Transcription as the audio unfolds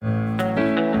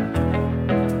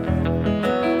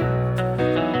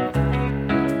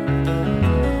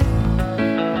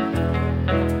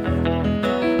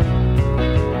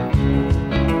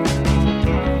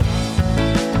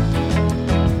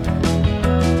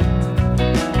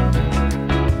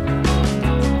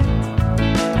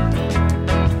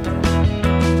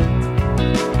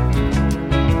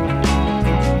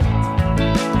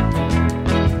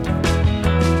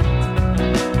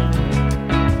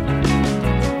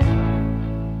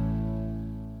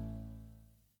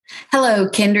Hello,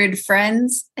 kindred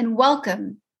friends, and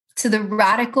welcome to the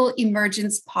Radical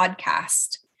Emergence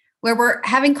podcast, where we're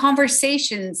having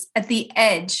conversations at the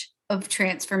edge of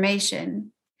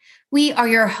transformation. We are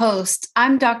your hosts.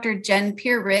 I'm Dr. Jen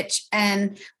Peer-Rich,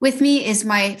 and with me is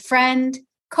my friend,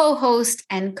 co-host,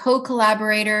 and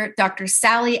co-collaborator, Dr.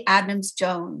 Sally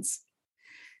Adams-Jones.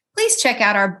 Please check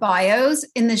out our bios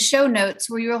in the show notes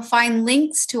where you'll find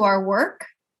links to our work,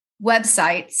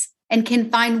 websites, and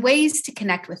can find ways to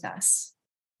connect with us.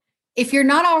 If you're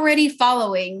not already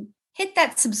following, hit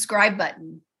that subscribe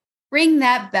button, ring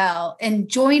that bell, and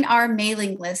join our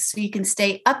mailing list so you can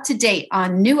stay up to date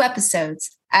on new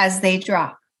episodes as they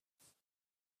drop.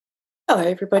 Hello,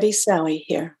 everybody. Sally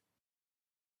here.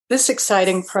 This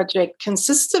exciting project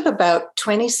consists of about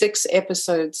 26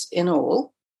 episodes in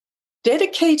all,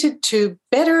 dedicated to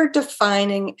better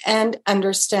defining and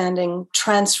understanding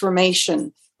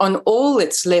transformation on all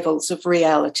its levels of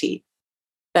reality.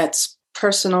 That's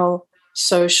personal,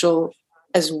 social,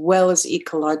 as well as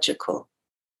ecological.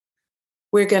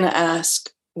 We're going to ask,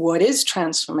 what is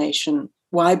transformation?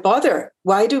 Why bother?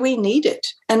 Why do we need it?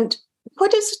 And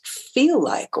what does it feel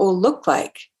like or look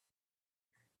like?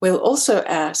 We'll also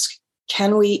ask,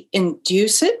 can we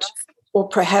induce it or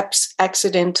perhaps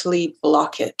accidentally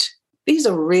block it? These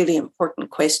are really important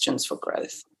questions for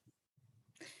growth.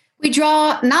 We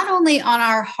draw not only on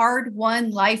our hard-won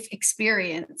life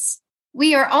experience,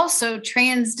 we are also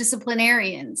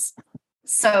transdisciplinarians.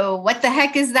 So what the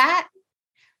heck is that?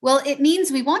 Well, it means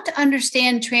we want to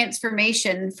understand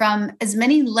transformation from as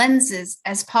many lenses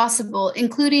as possible,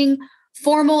 including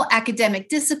formal academic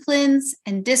disciplines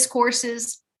and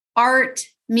discourses, art,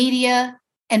 media,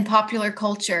 and popular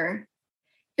culture.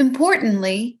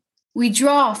 Importantly, we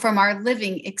draw from our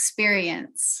living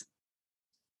experience.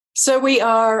 So we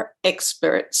are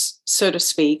experts, so to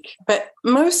speak, but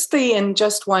mostly in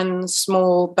just one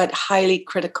small but highly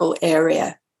critical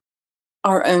area,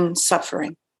 our own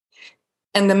suffering,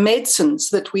 and the medicines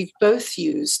that we've both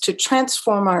used to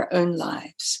transform our own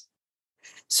lives.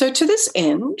 So to this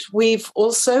end, we've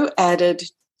also added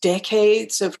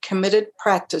decades of committed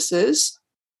practices,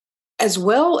 as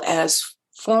well as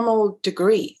formal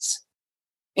degrees,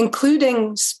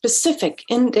 including specific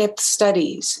in-depth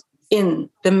studies in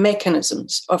the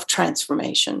mechanisms of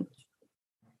transformation,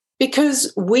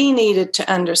 because we needed to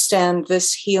understand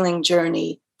this healing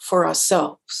journey for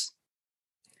ourselves.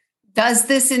 Does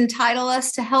this entitle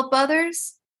us to help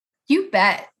others? You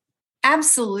bet.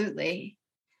 Absolutely.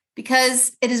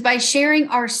 Because it is by sharing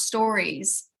our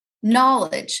stories,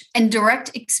 knowledge, and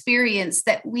direct experience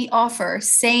that we offer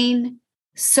sane,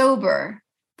 sober,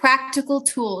 practical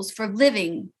tools for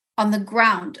living on the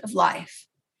ground of life.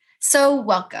 So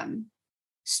welcome.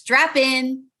 Strap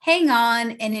in, hang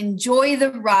on, and enjoy the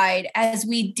ride as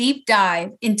we deep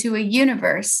dive into a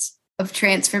universe of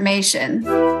transformation.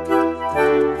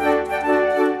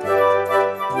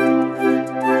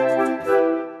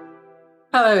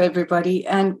 Hello, everybody,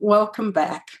 and welcome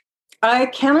back. I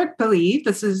cannot believe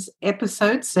this is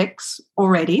episode 6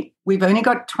 already. We've only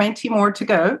got 20 more to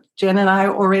go. Jen and I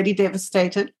are already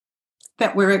devastated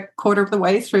that we're a quarter of the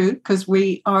way through because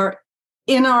we are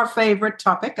in our favorite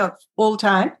topic of all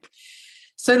time.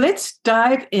 So let's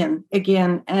dive in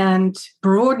again and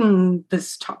broaden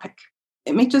this topic.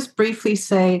 Let me just briefly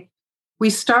say, we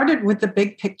started with the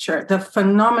big picture, the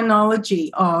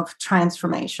phenomenology of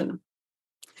transformation.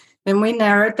 Then we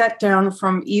narrowed that down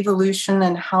from evolution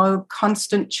and how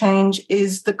constant change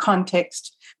is the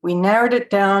context. We narrowed it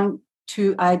down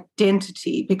to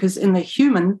identity, because in the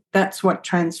human, that's what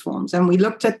transforms. And we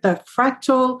looked at the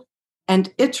fractal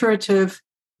and iterative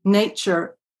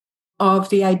nature of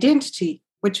the identity,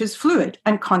 which is fluid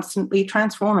and constantly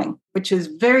transforming, which is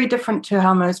very different to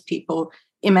how most people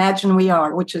imagine we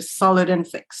are, which is solid and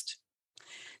fixed.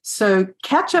 So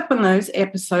catch up on those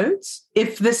episodes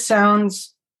if this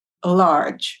sounds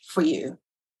large for you,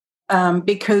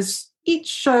 because each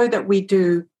show that we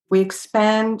do, we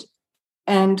expand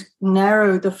and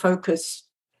narrow the focus.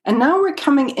 And now we're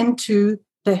coming into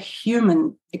the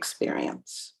human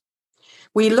experience.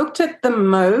 We looked at the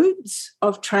modes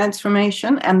of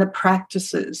transformation and the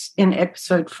practices in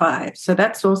episode 5. So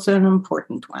that's also an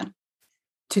important one.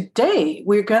 Today,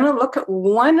 we're going to look at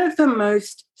one of the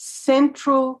most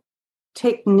central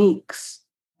techniques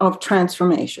of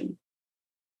transformation.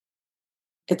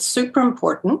 It's super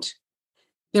important.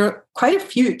 There are quite a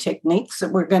few techniques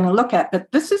that we're going to look at,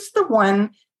 but this is the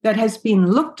one that has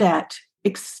been looked at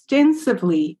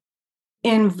extensively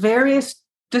in various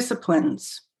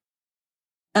disciplines.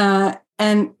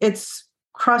 And it's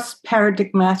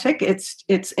cross-paradigmatic, it's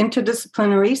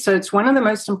interdisciplinary, so it's one of the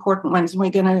most important ones, and we're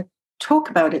going to talk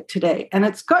about it today. And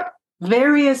it's got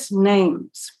various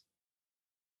names.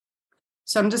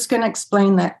 So I'm just going to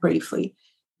explain that briefly.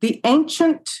 The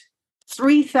ancient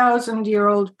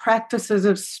 3,000-year-old practices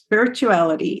of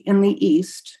spirituality in the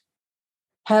East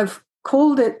have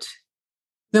called it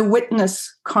the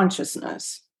witness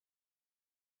consciousness.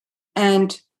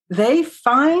 And they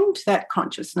find that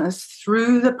consciousness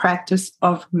through the practice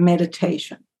of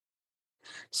meditation.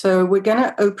 So we're going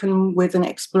to open with an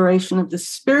exploration of the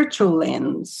spiritual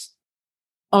lens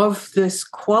of this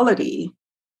quality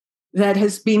that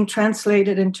has been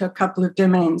translated into a couple of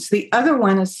domains. The other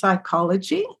one is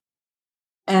psychology.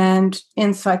 And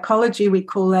in psychology, we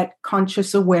call that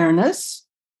conscious awareness.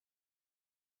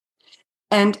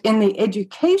 And in the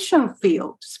education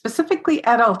field, specifically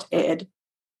adult ed,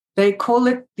 they call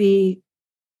it the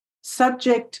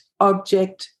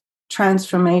subject-object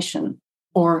transformation,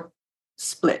 or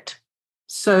split.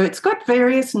 So it's got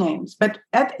various names, but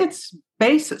at its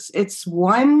basis, it's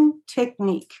one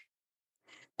technique,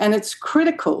 and it's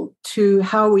critical to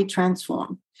how we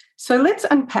transform. So let's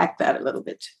unpack that a little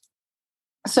bit.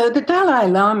 So the Dalai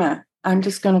Lama, I'm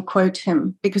just going to quote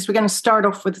him because we're going to start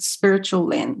off with a spiritual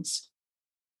lens,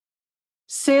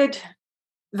 said,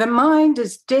 "The mind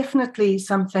is definitely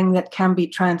something that can be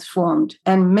transformed,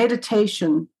 and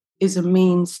meditation is a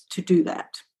means to do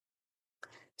that."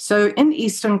 So in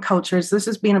Eastern cultures, this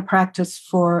has been a practice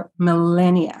for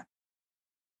millennia.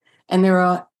 And there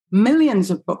are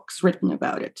millions of books written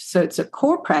about it. So it's a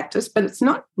core practice, but it's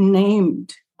not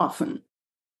named often.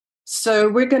 So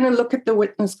we're going to look at the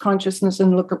witness consciousness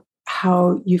and look at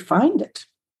how you find it.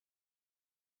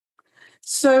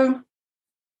 So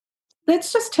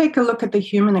let's just take a look at the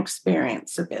human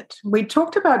experience a bit. We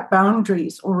talked about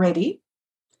boundaries already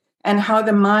and how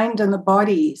the mind and the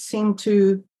body seem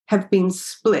to have been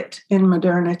split in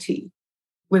modernity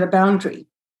with a boundary,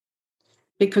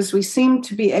 because we seem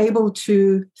to be able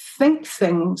to think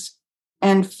things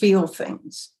and feel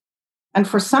things. And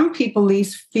for some people,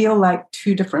 these feel like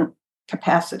two different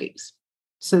capacities.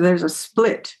 So there's a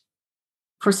split.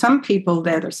 For some people,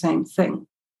 they're the same thing.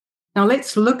 Now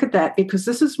let's look at that, because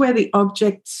this is where the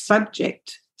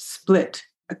object-subject split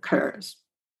occurs.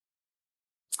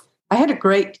 I had a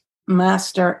great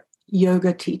master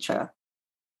yoga teacher,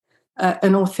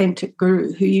 an authentic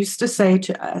guru, who used to say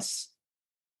to us,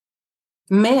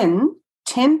 men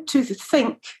tend to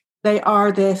think they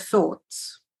are their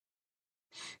thoughts,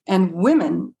 and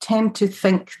women tend to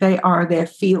think they are their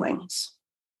feelings.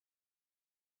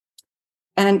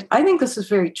 And I think this is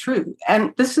very true.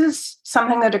 And this is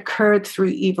something that occurred through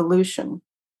evolution.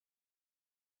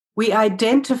 We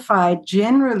identify,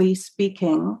 generally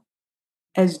speaking,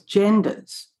 as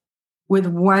genders with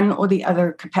one or the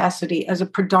other capacity as a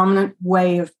predominant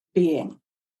way of being.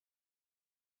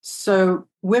 So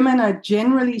women are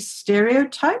generally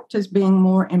stereotyped as being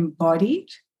more embodied,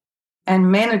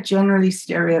 and men are generally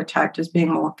stereotyped as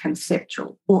being more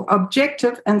conceptual or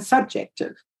objective and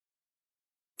subjective.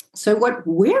 So what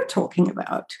we're talking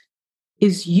about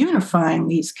is unifying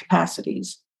these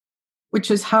capacities,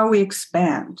 which is how we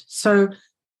expand. So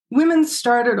women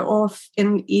started off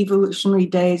in evolutionary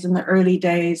days, in the early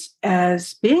days,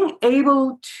 as being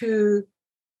able to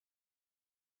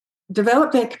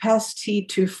develop their capacity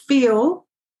to feel,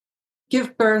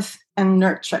 give birth, and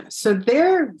nurture. So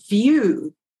their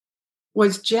view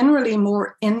was generally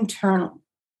more internal.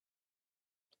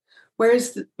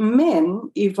 Whereas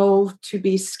men evolved to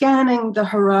be scanning the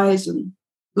horizon,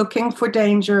 looking for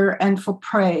danger and for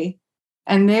prey,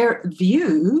 and their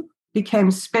view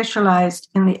became specialized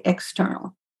in the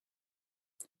external.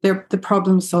 They're the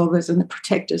problem solvers and the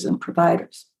protectors and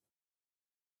providers.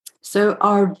 So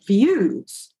our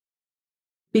views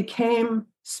became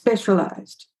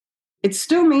specialized. It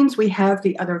still means we have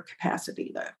the other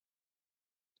capacity, though.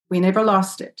 We never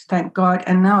lost it, thank God.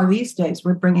 And now these days,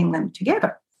 we're bringing them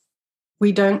together.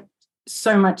 We don't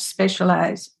so much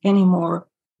specialize anymore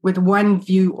with one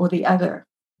view or the other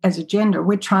as a gender.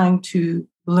 We're trying to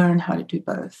learn how to do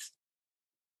both.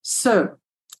 So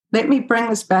let me bring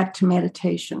this back to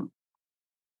meditation.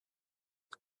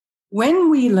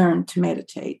 When we learn to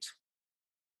meditate,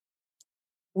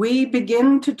 we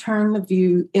begin to turn the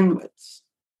view inwards.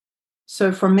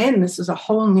 So for men, this is a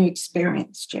whole new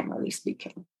experience, generally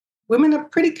speaking. Women are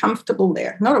pretty comfortable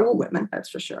there. Not all women, that's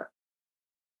for sure.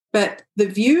 But the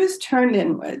view is turned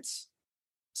inwards.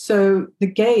 So the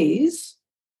gaze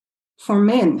for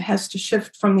men has to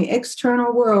shift from the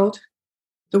external world,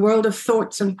 the world of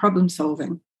thoughts and problem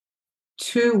solving,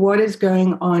 to what is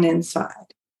going on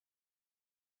inside,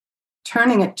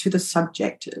 turning it to the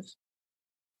subjective.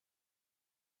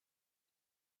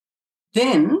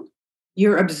 Then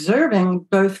you're observing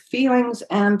both feelings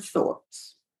and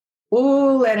thoughts.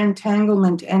 all that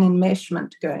entanglement and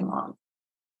enmeshment going on.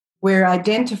 We're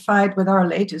identified with our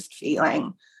latest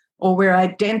feeling, or we're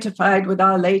identified with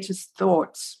our latest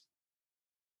thoughts.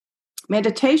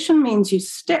 Meditation means you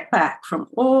step back from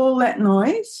all that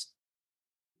noise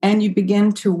and you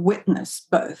begin to witness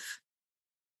both.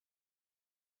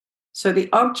 So the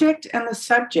object and the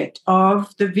subject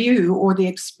of the view or the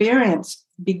experience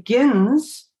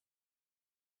begins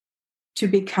to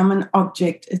become an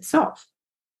object itself.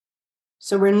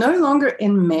 So we're no longer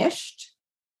enmeshed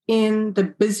in the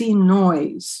busy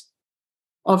noise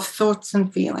of thoughts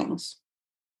and feelings.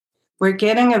 We're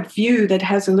getting a view that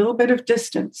has a little bit of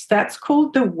distance. That's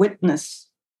called the witness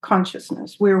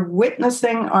consciousness. We're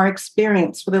witnessing our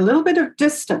experience with a little bit of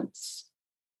distance.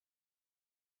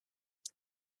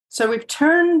 So we've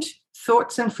turned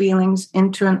thoughts and feelings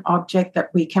into an object that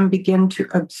we can begin to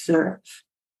observe.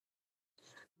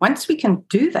 Once we can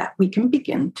do that, we can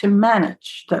begin to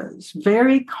manage those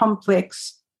very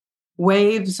complex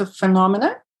waves of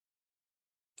phenomena.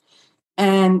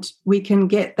 And we can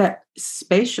get that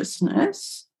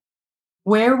spaciousness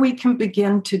where we can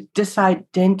begin to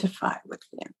disidentify with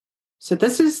them. So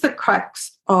this is the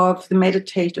crux of the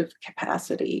meditative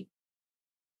capacity.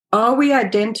 Are we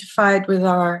identified with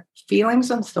our feelings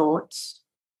and thoughts,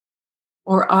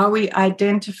 or are we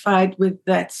identified with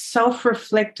that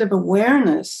self-reflective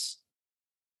awareness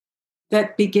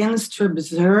that begins to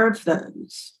observe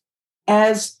those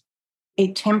as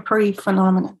a temporary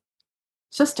phenomenon?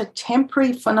 It's just a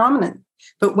temporary phenomenon.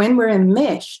 But when we're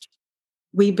enmeshed,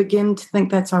 we begin to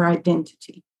think that's our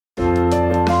identity.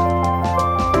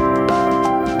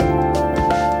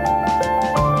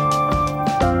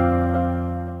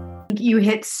 You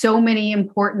hit so many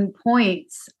important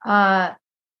points.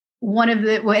 One of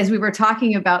the, as we were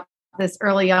talking about this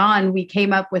early on, we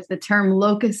came up with the term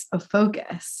locus of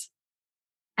focus.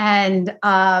 And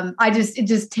it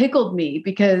just tickled me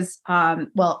because,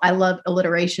 I love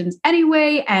alliterations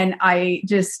anyway. And I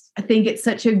think it's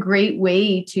such a great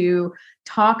way to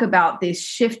talk about this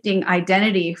shifting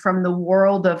identity from the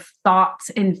world of thoughts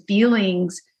and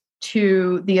feelings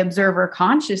to the observer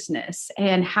consciousness,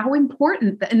 and how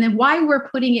important, and then why we're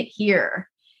putting it here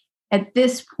at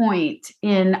this point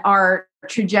in our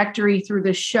trajectory through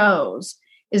the shows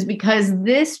is because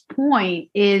this point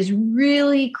is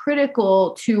really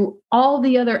critical to all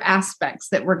the other aspects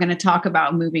that we're going to talk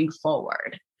about moving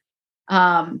forward.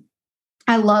 I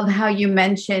love how you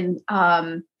mentioned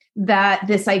that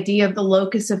this idea of the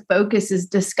locus of focus is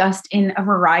discussed in a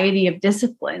variety of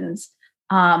disciplines.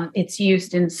 It's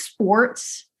used in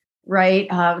sports, right?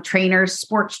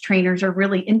 Sports trainers are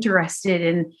really interested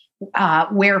in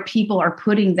where people are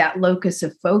putting that locus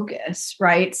of focus,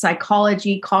 right?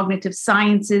 Psychology, cognitive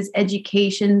sciences,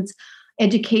 education,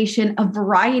 a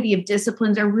variety of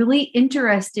disciplines are really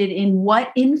interested in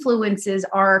what influences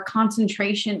our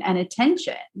concentration and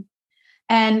attention.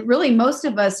 And really, most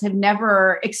of us have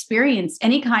never experienced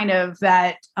any kind of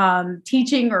that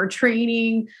teaching or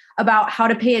training about how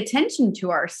to pay attention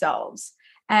to ourselves.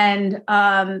 And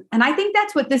I think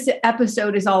that's what this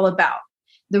episode is all about.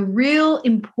 The real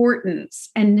importance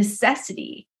and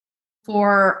necessity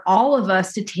for all of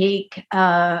us to take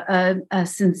a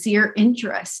sincere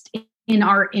interest in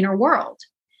our inner world.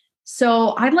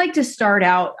 So I'd like to start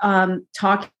out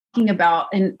talking about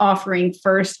and offering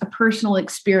first a personal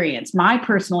experience, my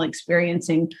personal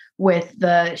experiencing with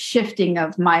the shifting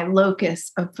of my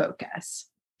locus of focus.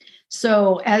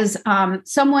 So as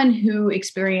someone who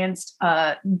experienced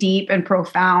a deep and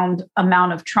profound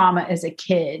amount of trauma as a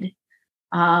kid,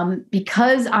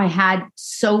 because I had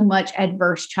so much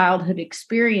adverse childhood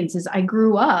experiences, I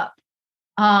grew up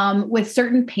with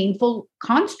certain painful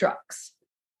constructs,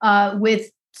 with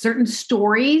certain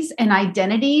stories and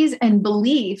identities and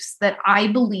beliefs that I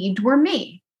believed were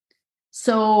me.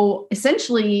 So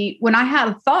essentially, when I had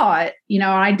a thought,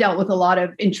 I dealt with a lot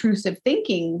of intrusive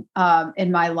thinking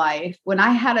in my life. When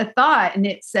I had a thought and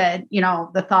it said,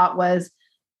 the thought was,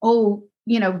 oh,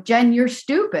 Jen, you're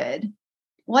stupid.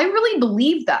 Well, I really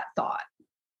believed that thought.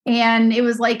 And it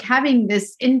was like having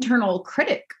this internal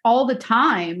critic all the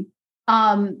time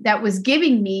that was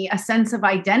giving me a sense of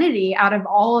identity out of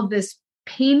all of this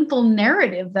painful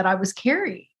narrative that I was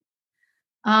carrying.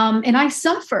 And I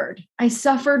suffered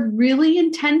really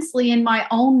intensely in my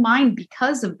own mind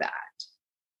because of that.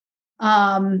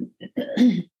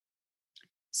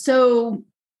 So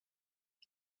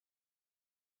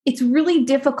it's really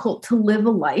difficult to live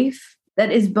a life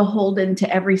that is beholden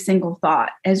to every single thought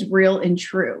as real and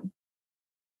true.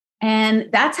 And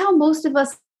that's how most of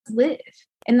us live.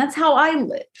 And that's how I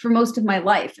lived for most of my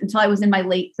life until I was in my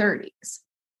late 30s.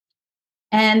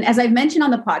 And as I've mentioned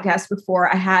on the podcast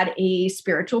before, I had a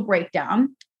spiritual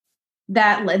breakdown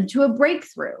that led to a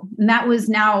breakthrough. And that was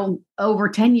now over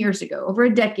 10 years ago, over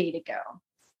a decade ago.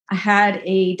 I had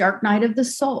a dark night of the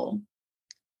soul.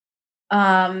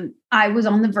 I was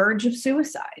on the verge of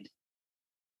suicide.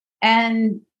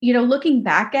 And, looking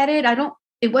back at it,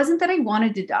 it wasn't that I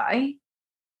wanted to die,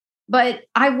 but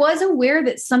I was aware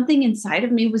that something inside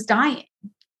of me was dying,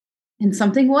 and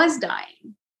something was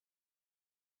dying.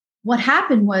 What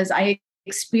happened was I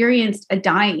experienced a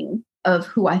dying of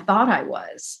who I thought I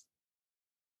was,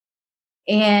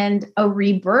 and a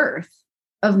rebirth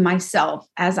of myself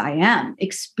as I am,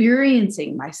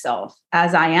 experiencing myself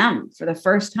as I am for the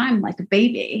first time, like a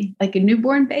baby, like a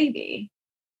newborn baby.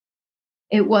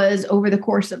 It was over the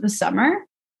course of the summer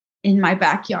in my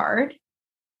backyard.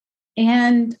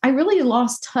 And I really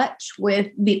lost touch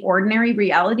with the ordinary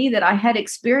reality that I had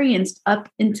experienced up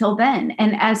until then.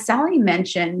 And as Sally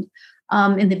mentioned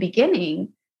in the beginning,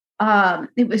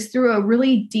 it was through a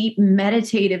really deep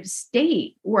meditative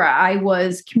state where I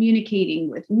was communicating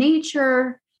with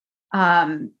nature.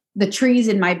 The trees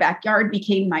in my backyard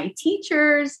became my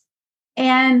teachers,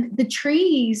 and the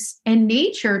trees and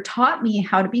nature taught me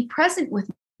how to be present with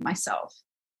myself.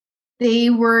 They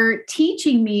were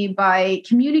teaching me by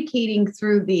communicating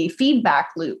through the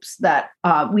feedback loops that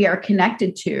we are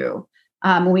connected to.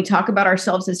 When we talk about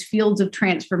ourselves as fields of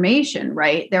transformation,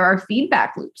 right? There are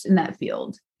feedback loops in that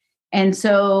field. And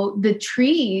so the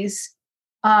trees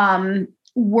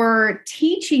were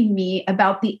teaching me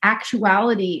about the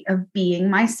actuality of being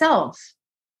myself.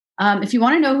 If you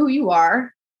want to know who you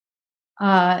are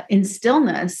in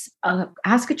stillness,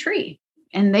 ask a tree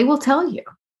and they will tell you.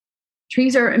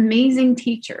 Trees are amazing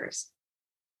teachers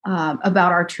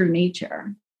about our true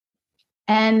nature.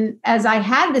 And as I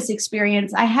had this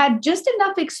experience, I had just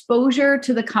enough exposure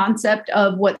to the concept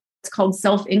of what's called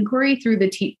self-inquiry through the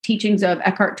teachings of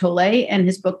Eckhart Tolle and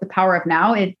his book, The Power of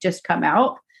Now. It just come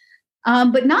out.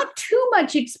 But not too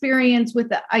much experience with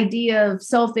the idea of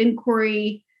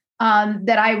self-inquiry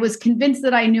that I was convinced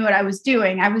that I knew what I was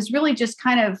doing. I was really just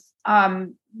kind of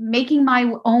making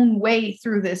my own way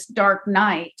through this dark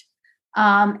night.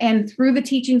 And through the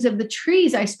teachings of the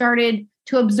trees, I started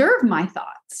to observe my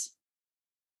thoughts.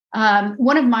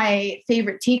 One of my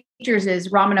favorite teachers is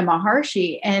Ramana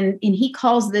Maharshi, and he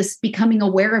calls this becoming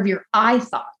aware of your I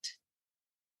thought.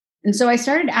 And so I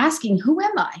started asking, who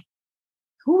am I?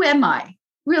 Who am I?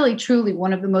 Really, truly,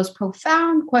 one of the most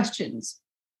profound questions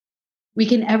we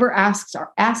can ever ask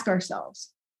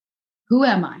ourselves. Who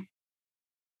am I?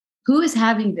 Who is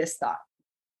having this thought?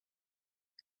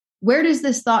 Where does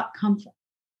this thought come from?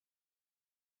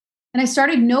 And I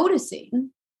started noticing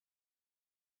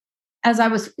as I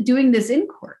was doing this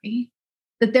inquiry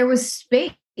that there was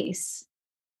space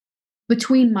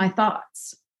between my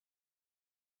thoughts.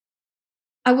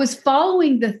 I was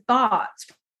following the thoughts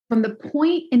from the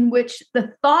point in which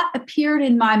the thought appeared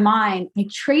in my mind. I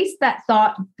traced that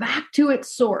thought back to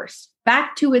its source,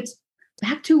 back to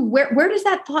where does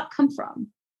that thought come from?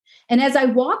 And as I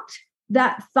walked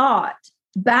that thought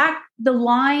back the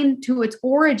line to its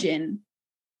origin,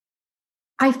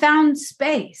 I found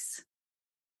spaciousness,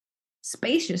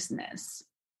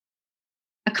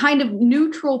 a kind of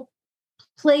neutral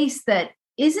place that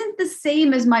isn't the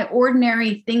same as my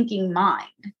ordinary thinking mind.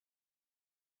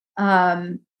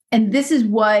 And this is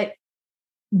what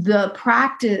the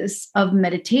practice of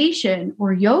meditation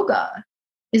or yoga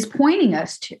is pointing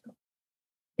us to,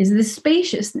 is this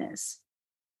spaciousness.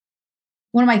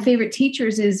 One of my favorite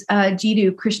teachers is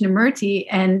Jiddu Krishnamurti,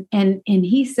 and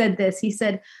he said this. He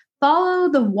said, follow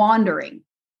the wandering,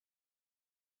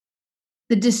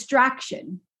 the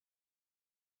distraction.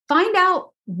 Find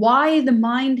out why the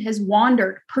mind has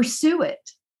wandered. Pursue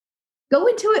it. Go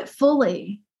into it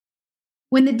fully.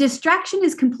 When the distraction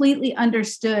is completely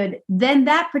understood, then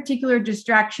that particular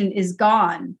distraction is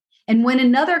gone. And when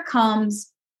another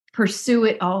comes, pursue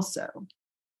it also.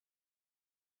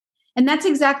 And that's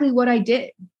exactly what I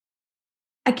did.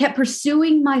 I kept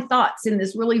pursuing my thoughts in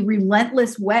this really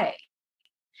relentless way.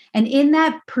 And in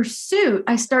that pursuit,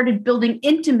 I started building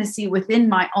intimacy within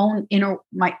my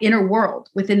inner world,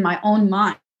 within my own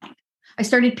mind. I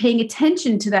started paying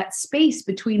attention to that space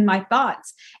between my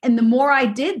thoughts. And the more I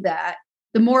did that,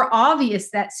 the more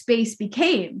obvious that space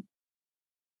became.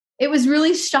 It was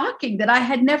really shocking that I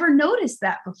had never noticed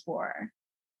that before.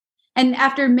 And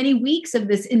after many weeks of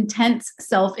this intense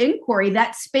self-inquiry,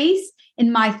 that space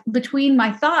between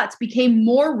my thoughts became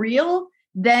more real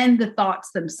than the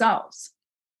thoughts themselves.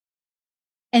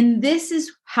 And this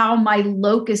is how my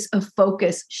locus of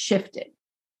focus shifted.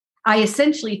 I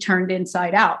essentially turned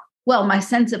inside out. Well, my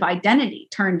sense of identity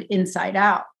turned inside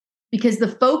out. because the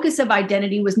focus of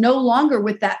identity was no longer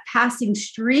with that passing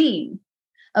stream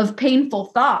of painful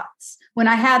thoughts. When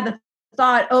I had the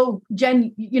thought, oh,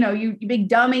 Jen, you big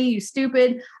dummy, you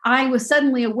stupid, I was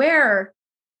suddenly aware,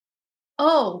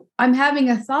 oh, I'm having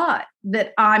a thought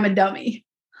that I'm a dummy.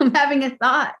 I'm having a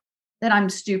thought that I'm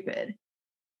stupid.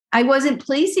 I wasn't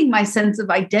placing my sense of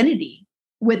identity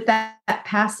with that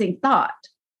passing thought.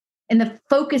 And the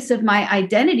focus of my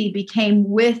identity became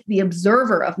with the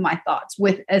observer of my thoughts,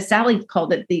 with, as Sally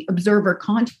called it, the observer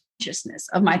consciousness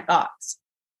of my thoughts.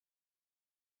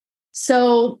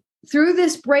 So through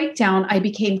this breakdown, I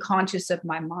became conscious of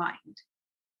my mind.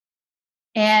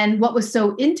 And what was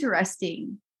so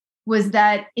interesting was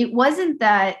that it wasn't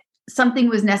that something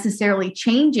was necessarily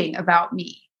changing about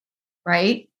me,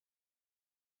 right?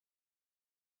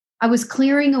 I was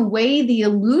clearing away the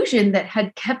illusion that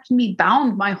had kept me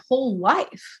bound my whole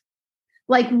life.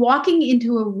 Like walking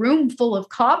into a room full of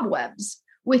cobwebs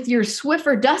with your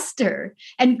Swiffer duster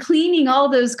and cleaning all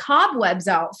those cobwebs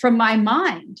out from my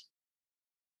mind,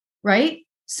 right?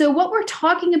 So what we're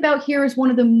talking about here is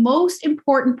one of the most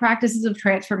important practices of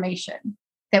transformation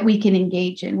that we can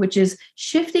engage in, which is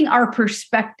shifting our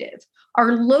perspective,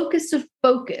 our locus of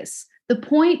focus, the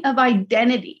point of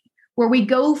identity, where we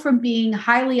go from being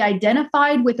highly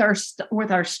identified with our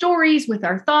stories, with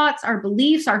our thoughts, our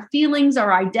beliefs, our feelings,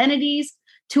 our identities,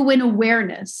 to an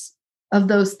awareness of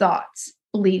those thoughts,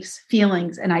 beliefs,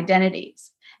 feelings, and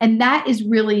identities. And that is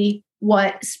really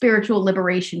what spiritual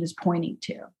liberation is pointing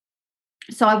to.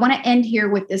 So I want to end here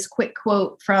with this quick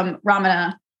quote from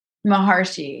Ramana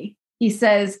Maharshi. He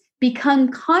says, "Become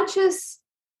conscious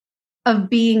of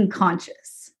being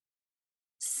conscious.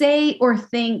 Say or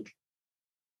think,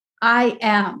 I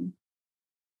am,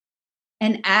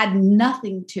 and add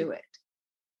nothing to it.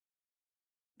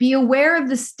 Be aware of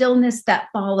the stillness that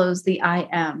follows the I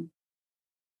am.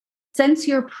 Sense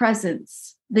your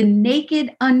presence, the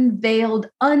naked, unveiled,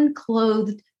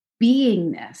 unclothed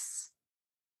beingness.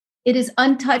 It is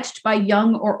untouched by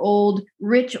young or old,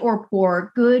 rich or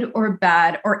poor, good or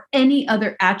bad, or any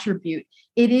other attribute.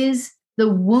 It is the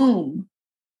womb,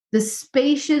 the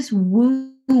spacious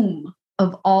womb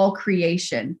of all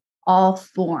creation, all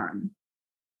form."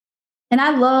 And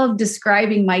I love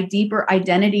describing my deeper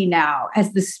identity now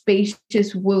as the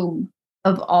spacious womb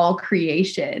of all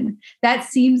creation. That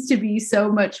seems to be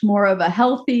so much more of a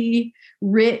healthy,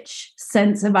 rich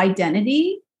sense of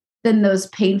identity than those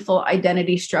painful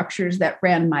identity structures that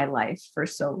ran my life for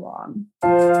so long.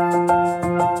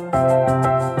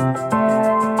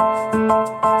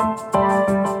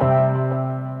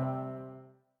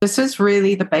 This is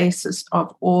really the basis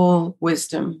of all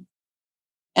wisdom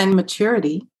and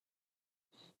maturity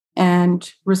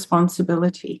and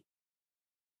responsibility.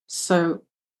 So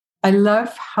I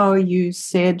love how you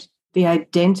said the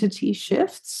identity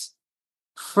shifts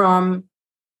from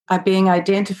being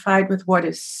identified with what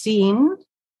is seen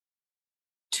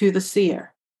to the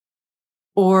seer,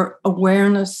 or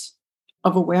awareness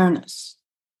of awareness.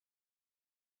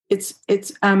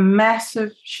 It's a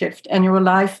massive shift, and your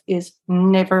life is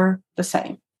never the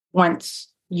same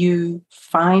once you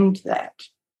find that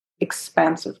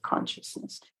expansive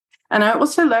consciousness. And I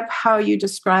also love how you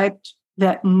described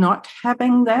that not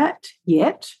having that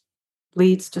yet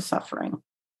leads to suffering.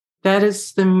 That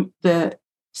is the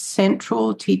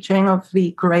central teaching of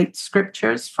the great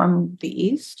scriptures from the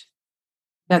East,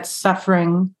 that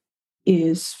suffering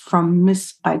is from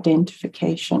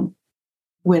misidentification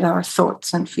with our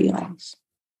thoughts and feelings.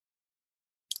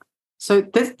 So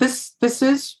this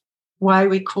is why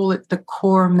we call it the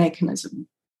core mechanism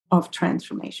of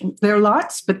transformation. There are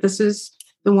lots, but this is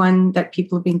the one that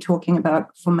people have been talking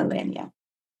about for millennia.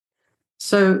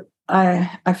 So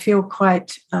I feel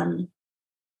quite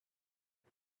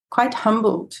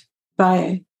humbled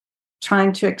by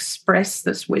trying to express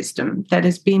this wisdom that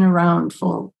has been around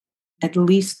for at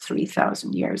least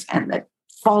 3,000 years and that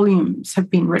volumes have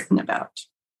been written about.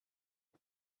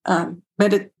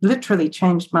 But it literally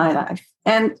changed my life.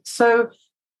 And so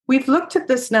we've looked at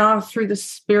this now through the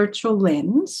spiritual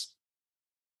lens,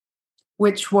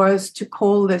 which was to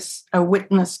call this a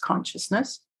witness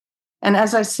consciousness. And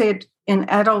as I said, in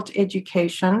adult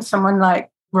education, someone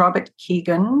like Robert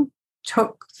Keegan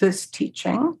took this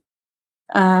teaching,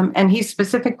 and he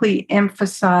specifically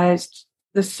emphasized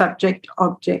the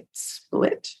subject-object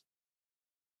split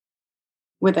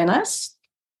within us.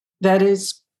 That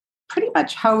is pretty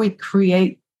much how we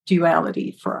create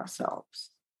duality for ourselves.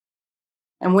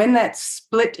 And when that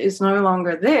split is no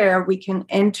longer there, we can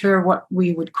enter what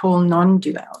we would call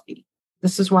non-duality.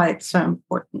 This is why it's so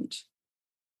important.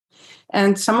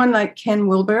 And someone like Ken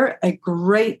Wilber, a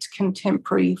great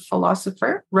contemporary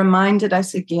philosopher, reminded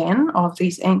us again of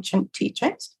these ancient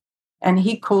teachings, and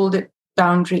he called it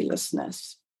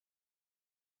boundarylessness.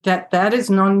 That is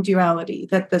non-duality,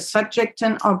 that the subject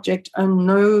and object are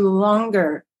no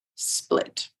longer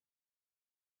split.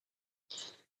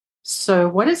 So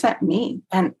what does that mean?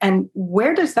 And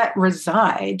where does that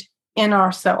reside in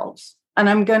ourselves? And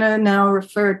I'm going to now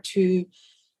refer to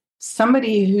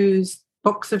somebody whose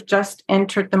books have just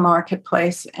entered the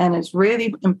marketplace and is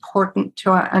really important to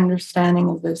our understanding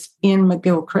of this, Ian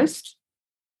McGilchrist.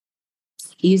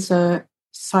 He's a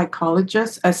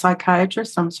psychiatrist,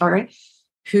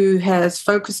 who has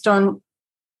focused on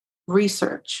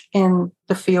research in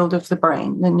the field of the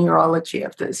brain, the neurology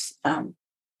of this.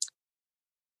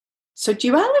 So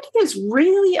duality is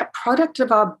really a product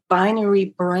of our binary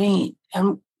brain.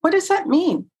 And what does that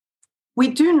mean? We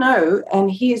do know, and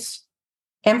he's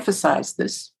emphasized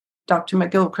this, Dr.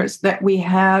 McGilchrist, that we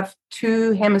have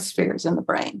two hemispheres in the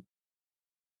brain.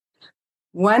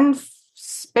 One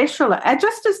specialized,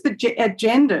 just as the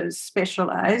gender is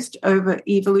specialized over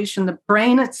evolution, the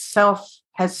brain itself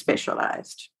has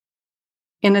specialized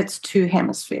in its two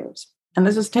hemispheres. And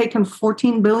this has taken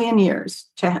 14 billion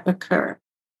years to occur.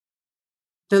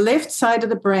 The left side of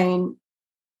the brain,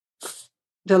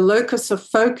 the locus of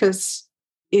focus,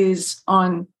 is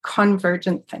on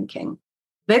convergent thinking.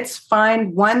 Let's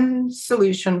find one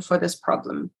solution for this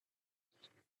problem.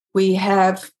 We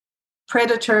have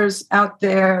predators out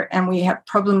there and we have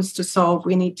problems to solve.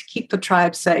 We need to keep the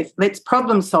tribe safe. Let's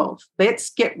problem solve. Let's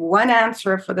get one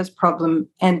answer for this problem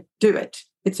and do it.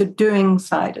 It's a doing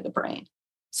side of the brain.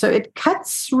 So it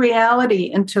cuts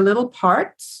reality into little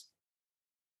parts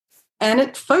and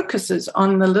it focuses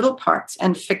on the little parts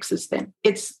and fixes them.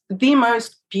 It's the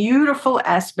most beautiful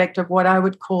aspect of what I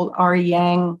would call our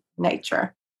yang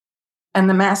nature. And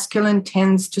the masculine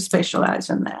tends to specialize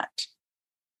in that.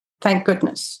 Thank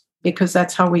goodness, because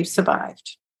that's how we've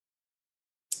survived.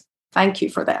 Thank you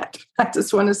for that. I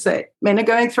just want to say, men are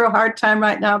going through a hard time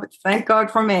right now, but thank God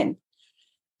for men.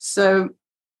 So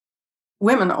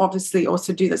women obviously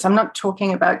also do this. I'm not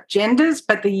talking about genders,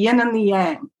 but the yin and the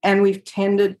yang. And we've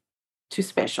tended to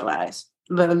specialize,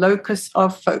 the locus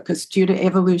of focus due to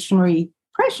evolutionary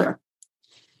pressure.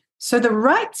 So the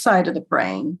right side of the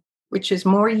brain, which is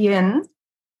more yin,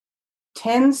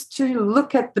 tends to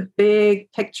look at the big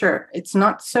picture. It's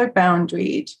not so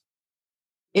boundaried.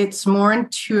 It's more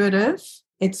intuitive.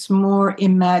 It's more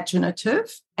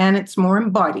imaginative, and it's more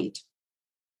embodied.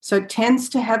 So it tends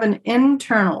to have an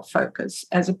internal focus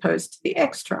as opposed to the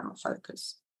external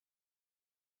focus.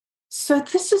 So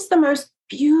this is the most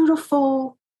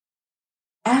beautiful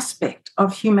aspect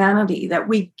of humanity, that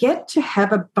we get to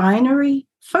have a binary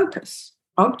focus,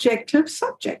 objective,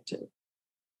 subjective.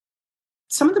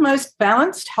 Some of the most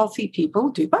balanced, healthy people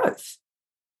do both.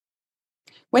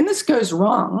 When this goes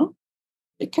wrong,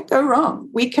 it can go wrong.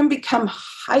 We can become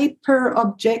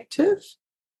hyper-objective,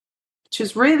 which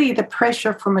is really the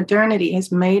pressure for modernity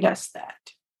has made us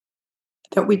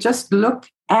that we just look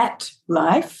at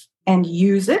life and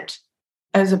use it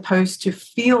as opposed to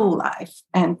feel life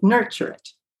and nurture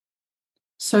it.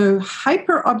 So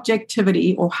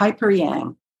hyper-objectivity or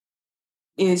hyper-yang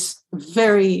is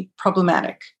very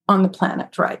problematic on the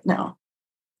planet right now.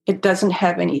 It doesn't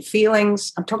have any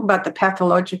feelings. I'm talking about the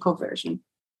pathological version.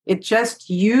 It just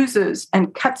uses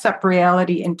and cuts up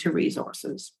reality into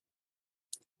resources.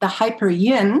 The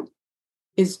hyper-yin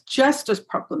is just as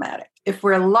problematic. If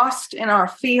we're lost in our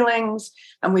feelings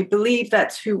and we believe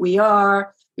that's who we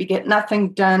are, we get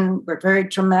nothing done, we're very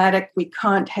dramatic, we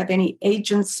can't have any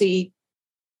agency,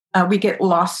 we get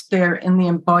lost there in the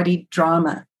embodied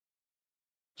drama,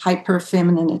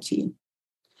 hyper-femininity.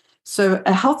 So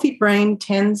a healthy brain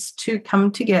tends to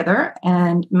come together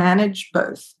and manage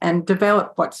both and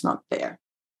develop what's not there.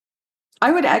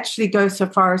 I would actually go so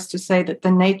far as to say that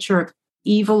the nature of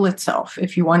evil itself,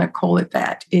 if you want to call it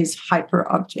that, is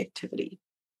hyper-objectivity.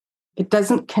 It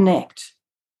doesn't connect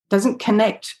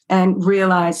and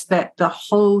realize that the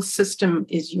whole system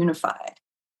is unified.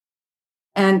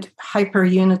 And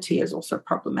hyper-unity is also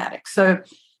problematic. So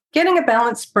getting a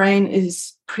balanced brain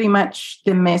is pretty much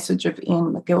the message of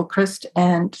Ian McGilchrist.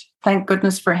 And thank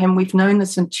goodness for him. We've known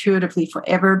this intuitively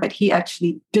forever, but he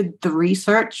actually did the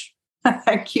research.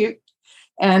 Thank you.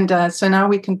 And so now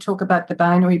we can talk about the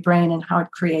binary brain and how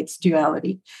it creates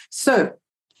duality. So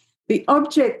the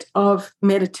object of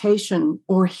meditation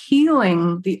or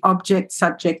healing the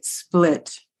object-subject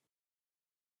split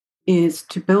is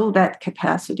to build that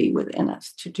capacity within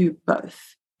us to do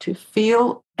both, to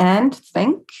feel and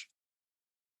think,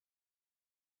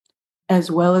 as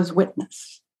well as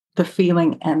witness. the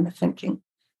feeling and the thinking,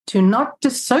 to not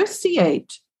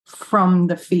dissociate from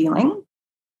the feeling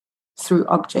through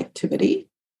objectivity.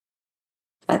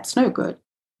 That's no good.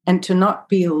 And to not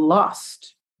be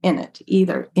lost in it,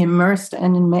 either immersed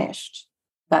and enmeshed.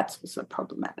 That's also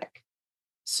problematic.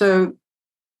 So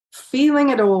feeling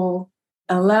it all,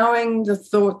 allowing the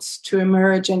thoughts to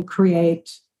emerge and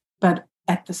create, but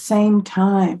at the same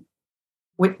time,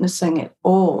 witnessing it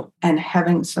all and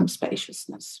having some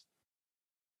spaciousness.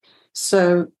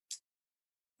 So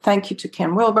thank you to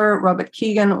Ken Wilber, Robert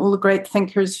Keegan, all the great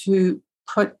thinkers who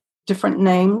put different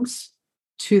names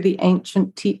to the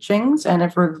ancient teachings and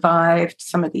have revived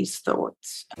some of these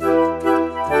thoughts.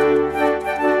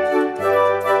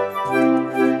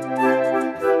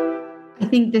 I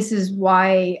think this is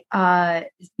why,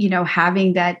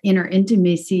 having that inner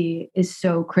intimacy is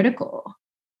so critical.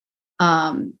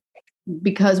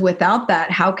 Because without that,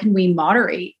 how can we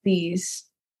moderate these,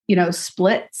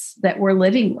 splits that we're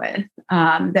living with,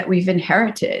 that we've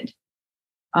inherited,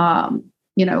 and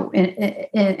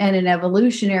an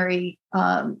evolutionary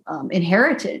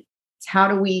inheritance? How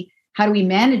do we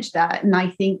manage that? And I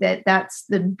think that that's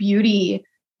the beauty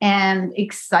and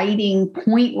exciting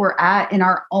point we're at in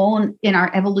our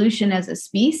evolution as a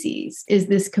species, is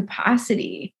this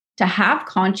capacity to have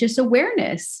conscious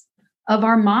awareness of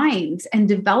our minds and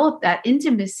develop that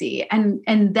intimacy,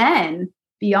 and then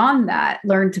beyond that,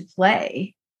 learn to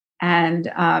play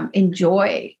and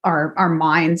enjoy our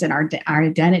minds and our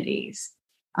identities.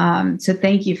 So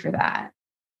thank you for that.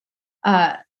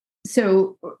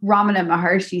 So Ramana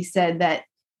Maharshi said that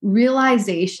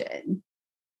realization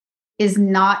is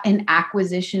not an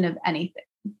acquisition of anything,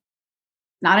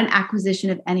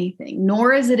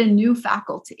 nor is it a new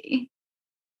faculty.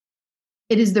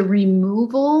 It is the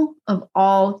removal of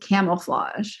all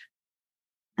camouflage.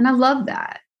 And I love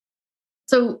that.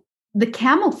 So the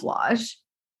camouflage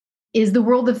is the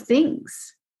world of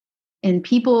things and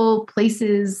people,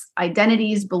 places,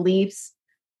 identities, beliefs.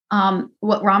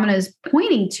 What Ramana is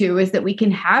pointing to is that we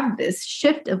can have this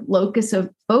shift of locus of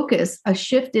focus, a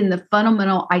shift in the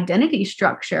fundamental identity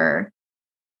structure,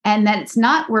 and that it's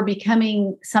not we're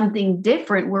becoming something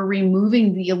different, we're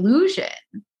removing the illusion.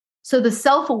 So the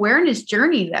self-awareness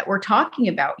journey that we're talking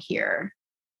about here,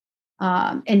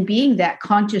 and being that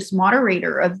conscious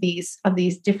moderator of these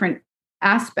different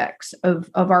aspects of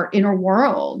our inner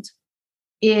world,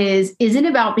 isn't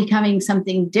about becoming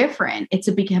something different. It's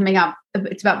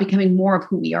about becoming more of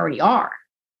who we already are.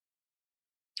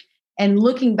 And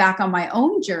looking back on my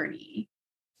own journey,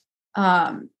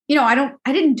 I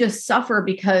didn't just suffer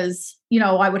because,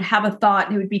 I would have a thought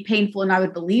and it would be painful and I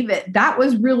would believe it. That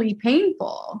was really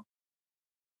painful.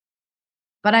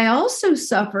 But I also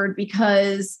suffered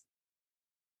because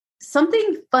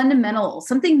something fundamental,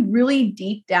 something really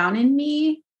deep down in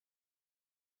me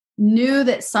knew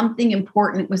that something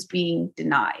important was being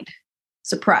denied,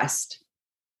 suppressed.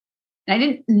 And I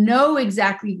didn't know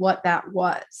exactly what that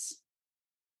was.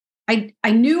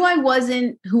 I knew I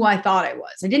wasn't who I thought I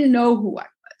was. I didn't know who I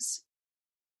was.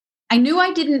 I knew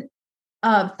I didn't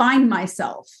find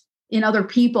myself in other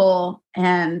people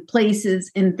and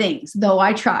places and things, though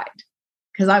I tried,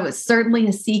 because I was certainly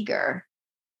a seeker,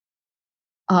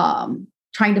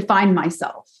 trying to find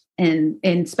myself, and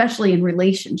especially in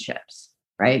relationships.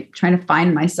 Right? Trying to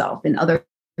find myself in other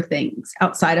things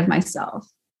outside of myself.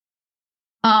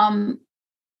 But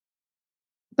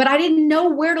I didn't know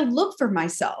where to look for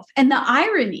myself. And the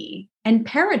irony and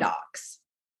paradox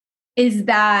is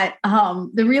that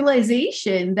the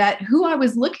realization that who I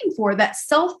was looking for, that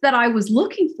self that I was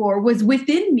looking for, was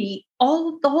within me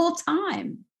the whole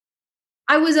time.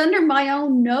 I was under my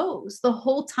own nose the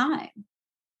whole time.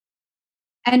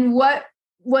 And what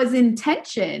was in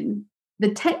tension,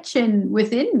 the tension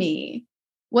within me,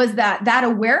 was that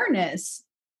awareness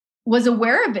was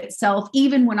aware of itself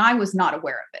even when I was not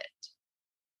aware of it.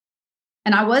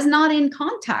 And I was not in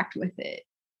contact with it.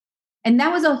 And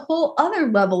that was a whole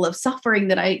other level of suffering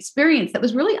that I experienced that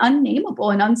was really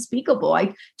unnameable and unspeakable.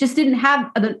 I just didn't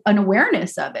have an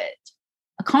awareness of it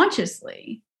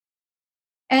consciously.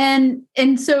 And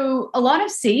so a lot of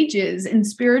sages and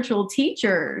spiritual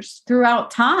teachers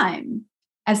throughout time,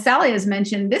 as Sally has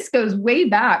mentioned, this goes way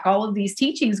back. All of these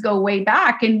teachings go way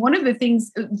back. And one of the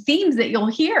themes that you'll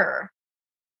hear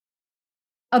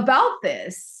about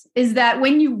this is that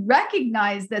when you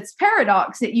recognize that's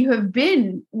paradox, that you have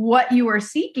been what you are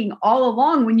seeking all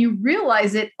along, when you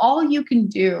realize it, all you can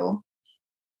do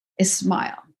is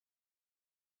smile.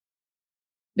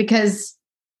 Because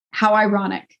how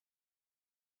ironic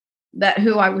that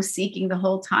who I was seeking the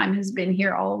whole time has been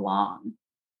here all along.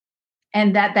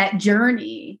 And that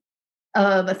journey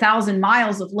of 1,000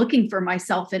 miles of looking for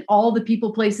myself and all the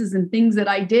people, places, and things that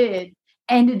I did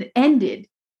ended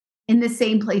in the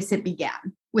same place it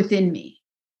began, within me.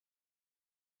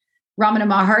 Ramana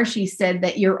Maharshi said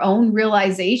that your own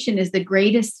realization is the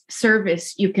greatest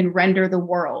service you can render the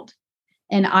world.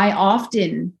 And I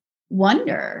often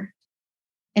wonder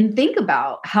and think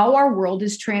about how our world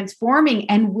is transforming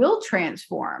and will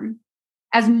transform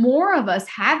as more of us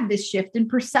have this shift in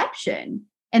perception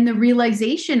and the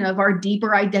realization of our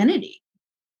deeper identity.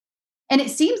 And it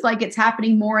seems like it's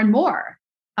happening more and more.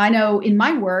 I know in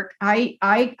my work, I'm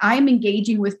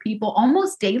engaging with people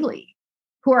almost daily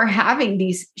who are having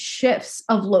these shifts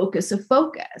of locus of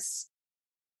focus.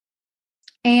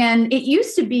 And it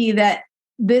used to be that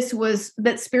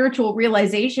that spiritual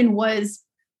realization was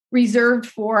reserved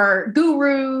for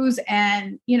gurus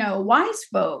and, wise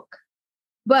folk.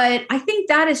 But I think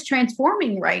that is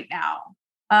transforming right now.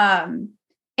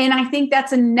 And I think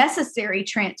that's a necessary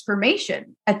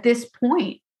transformation at this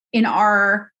point in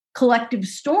our collective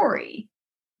story,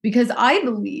 because I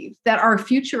believe that our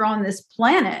future on this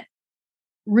planet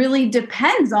really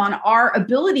depends on our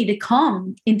ability to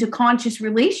come into conscious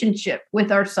relationship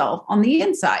with ourselves on the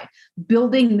inside,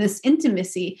 building this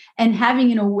intimacy and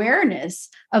having an awareness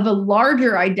of a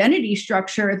larger identity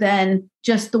structure than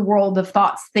just the world of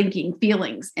thoughts, thinking,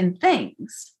 feelings, and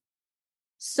things.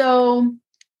 So,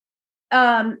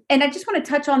 and I just want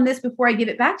to touch on this before I give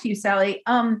it back to you, Sally.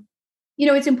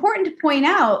 It's important to point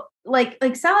out,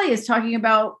 like Sally is talking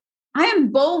about, I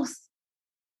am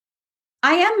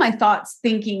my thoughts,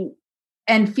 thinking,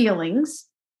 and feelings.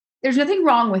 There's nothing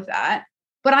wrong with that.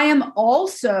 But I am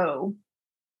also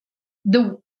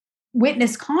the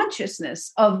witness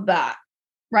consciousness of that,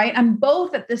 right? I'm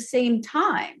both at the same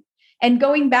time. And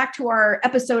going back to our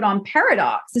episode on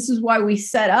paradox, this is why we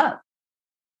set up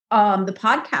the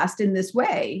podcast in this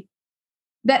way,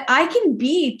 that I can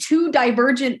be two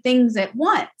divergent things at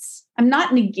once. I'm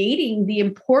not negating the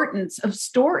importance of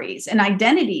stories and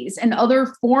identities and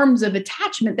other forms of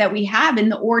attachment that we have in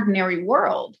the ordinary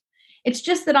world. It's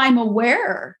just that I'm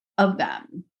aware of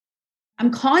them.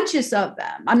 I'm conscious of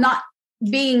them. I'm not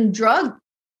being drugged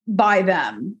by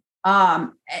them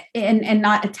and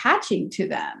not attaching to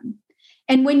them.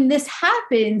 And when this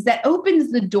happens, that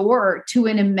opens the door to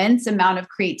an immense amount of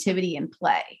creativity and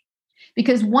play.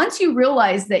 Because once you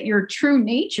realize that your true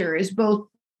nature is both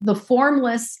the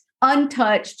formless,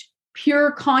 untouched,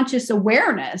 pure conscious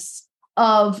awareness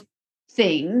of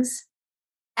things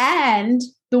and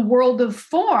the world of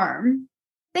form,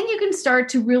 then you can start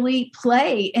to really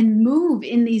play and move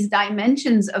in these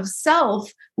dimensions of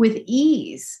self with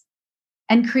ease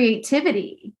and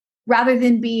creativity, rather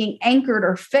than being anchored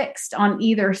or fixed on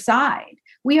either side.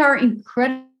 We are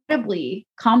incredibly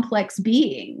complex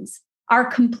beings. Our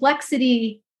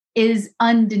complexity is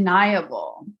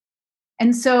undeniable.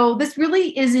 And so this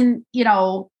really isn't,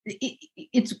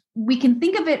 we can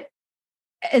think of it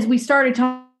as we started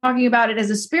talking about it as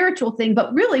a spiritual thing,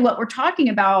 but really what we're talking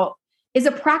about is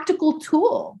a practical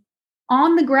tool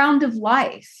on the ground of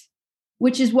life,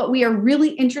 which is what we are really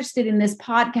interested in this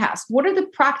podcast. What are the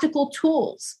practical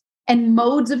tools and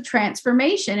modes of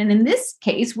transformation? And in this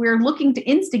case, we're looking to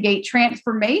instigate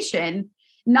transformation,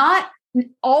 not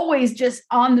always just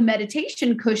on the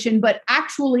meditation cushion, but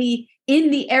actually in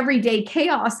the everyday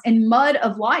chaos and mud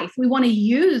of life. We want to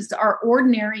use our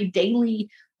ordinary daily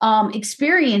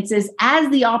experiences as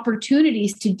the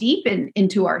opportunities to deepen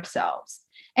into ourselves.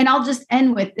 And I'll just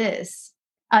end with this.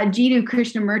 Jiddu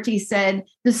Krishnamurti said,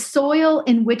 the soil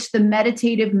in which the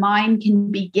meditative mind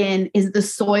can begin is the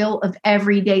soil of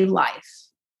everyday life.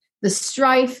 The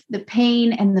strife, the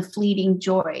pain, and the fleeting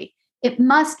joy. It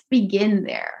must begin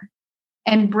there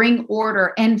and bring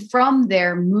order, and from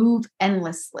there move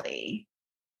endlessly.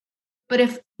 But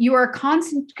if you are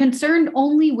concerned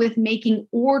only with making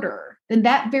order, then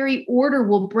that very order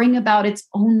will bring about its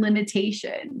own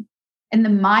limitation, and the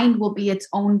mind will be its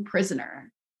own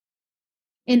prisoner.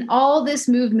 In all this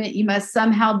movement, you must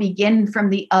somehow begin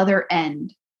from the other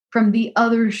end, from the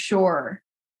other shore,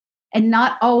 and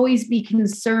not always be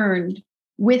concerned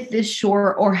with this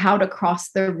shore or how to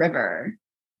cross the river.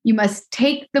 You must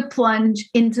take the plunge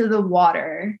into the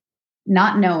water,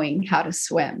 not knowing how to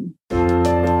swim.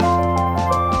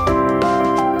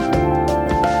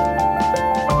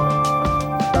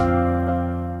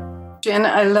 Jen,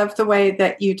 I love the way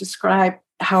that you describe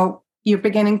how you're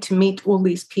beginning to meet all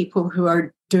these people who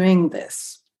are doing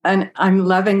this. And I'm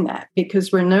loving that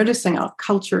because we're noticing our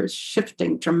culture is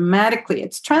shifting dramatically.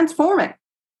 It's transforming.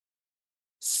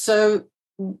 So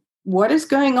what is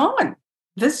going on?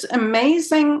 this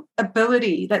amazing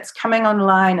ability that's coming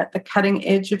online at the cutting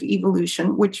edge of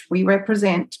evolution, which we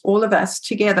represent, all of us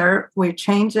together, we're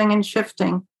changing and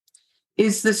shifting,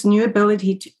 is this new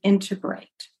ability to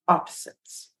integrate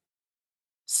opposites.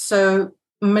 So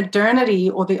modernity,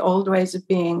 or the old ways of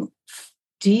being,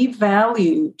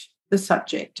 devalued the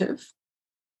subjective.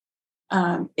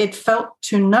 It felt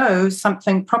to know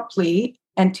something properly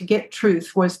and to get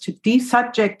truth was to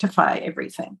desubjectify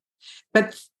everything.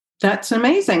 But that's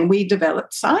amazing. We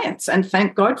developed science, and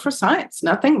thank God for science.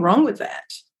 Nothing wrong with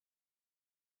that.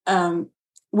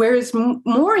 Whereas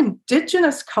more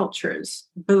indigenous cultures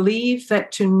believe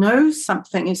that to know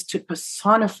something is to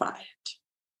personify it.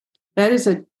 That is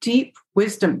a deep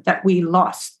wisdom that we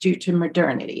lost due to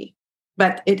modernity,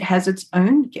 but it has its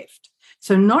own gift.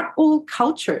 So not all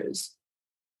cultures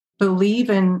believe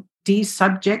in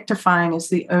desubjectifying as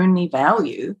the only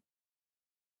value.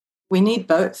 We need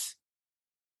both.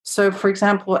 So, for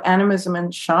example, animism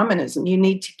and shamanism, you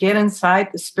need to get inside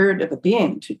the spirit of a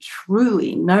being to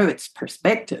truly know its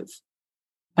perspective.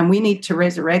 And we need to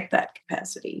resurrect that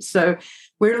capacity. So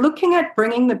we're looking at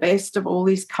bringing the best of all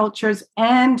these cultures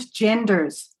and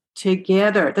genders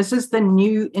together. This is the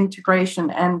new integration.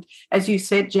 And as you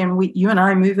said, Jen, you and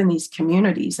I move in these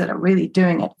communities that are really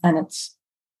doing it, and it's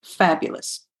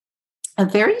fabulous. A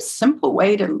very simple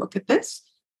way to look at this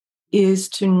is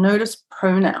to notice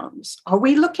pronouns. Are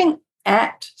we looking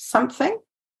at something,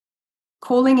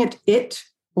 calling it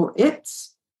or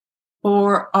its,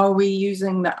 or are we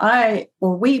using the I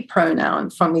or we pronoun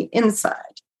from the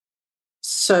inside?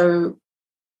 So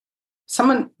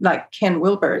someone like Ken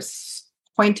Wilber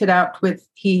pointed out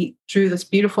he drew this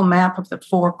beautiful map of the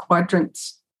 4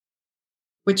 quadrants,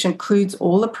 which includes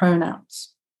all the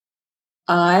pronouns.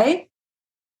 I,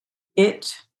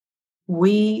 it,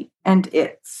 we, and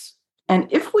its. And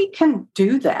if we can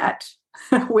do that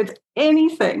with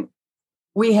anything,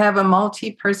 we have a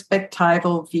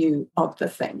multi-perspectival view of the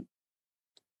thing.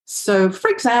 So, for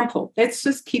example, let's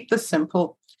just keep this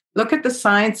simple. Look at the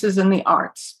sciences and the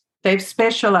arts. They've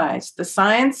specialized. The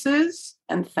sciences,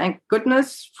 and thank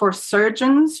goodness for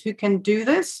surgeons who can do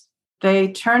this, they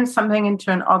turn something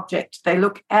into an object. They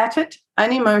look at it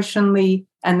unemotionally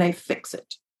and they fix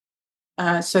it.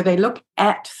 So they look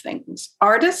at things.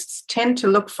 Artists tend to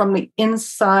look from the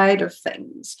inside of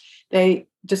things. They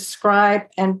describe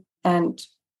and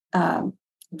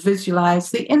visualize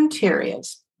the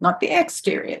interiors, not the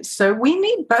exteriors. So we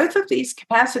need both of these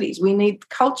capacities. We need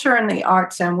culture and the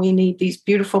arts, and we need these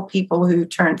beautiful people who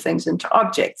turn things into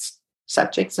objects,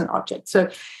 subjects and objects. So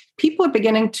people are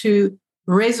beginning to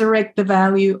resurrect the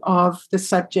value of the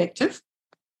subjective,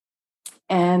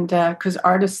 and because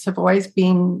artists have always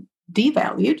been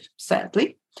devalued,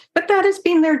 sadly, but that has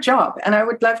been their job. And I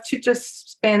would love to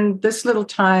just spend this little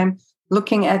time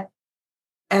looking at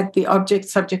the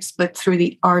object-subject split through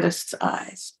the artist's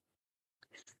eyes,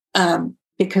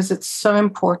 because it's so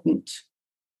important.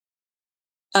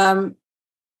 What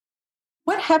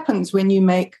happens when you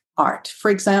make art? For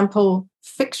example,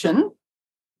 fiction,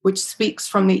 which speaks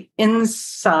from the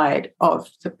inside of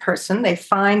the person. They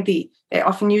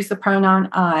often use the pronoun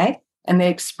I, and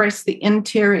they express the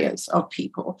interiors of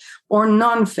people. Or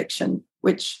nonfiction,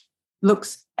 which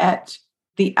looks at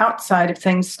the outside of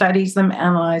things, studies them,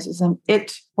 analyzes them.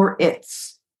 It or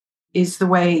its is the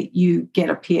way you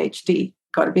get a PhD.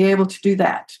 Got to be able to do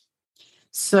that.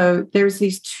 So there's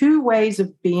these 2 ways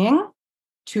of being,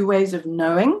 2 ways of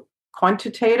knowing,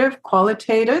 quantitative,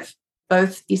 qualitative,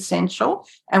 both essential,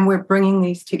 and we're bringing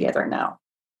these together now.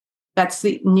 That's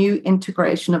the new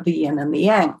integration of the yin and the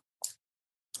yang.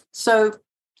 So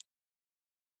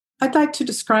I'd like to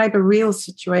describe a real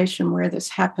situation where this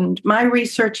happened. My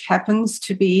research happens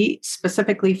to be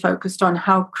specifically focused on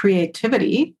how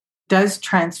creativity does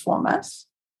transform us.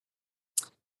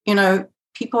 You know,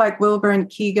 people like Wilber and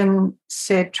Keegan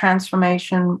said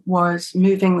transformation was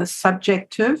moving the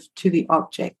subjective to the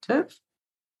objective.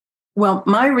 Well,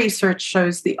 my research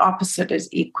shows the opposite is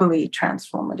equally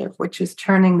transformative, which is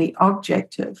turning the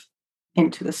objective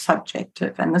into the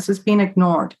subjective. And this has been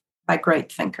ignored by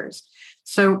great thinkers.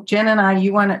 So Jen and I,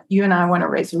 you and I want to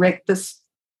resurrect this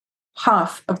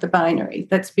half of the binary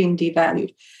that's been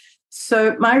devalued.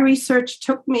 So my research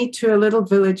took me to a little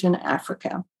village in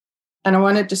Africa. And I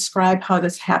want to describe how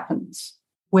this happens,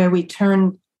 where we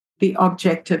turn the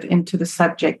objective into the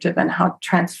subjective and how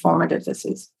transformative this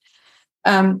is.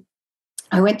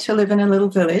 I went to live in a little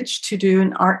village to do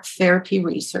an art therapy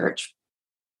research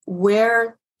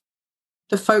where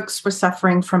the folks were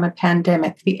suffering from a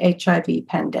pandemic, the HIV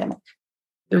pandemic.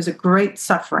 There was a great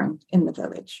suffering in the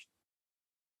village.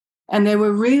 And they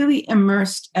were really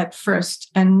immersed at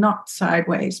first and knocked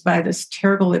sideways by this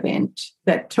terrible event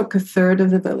that took a third of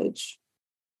the village.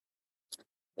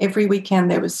 Every weekend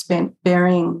they was spent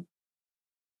burying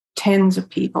tens of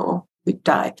people who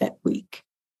died that week.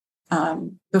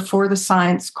 Before the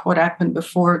science caught up and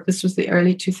before, this was the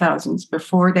early 2000s,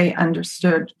 before they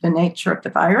understood the nature of the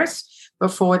virus,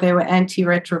 before there were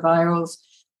antiretrovirals,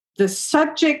 the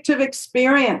subjective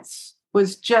experience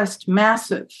was just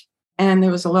massive. And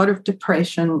there was a lot of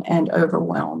depression and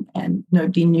overwhelm, and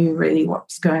nobody knew really what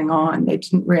was going on. They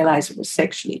didn't realize it was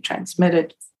sexually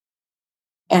transmitted.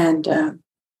 And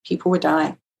people were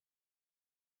dying.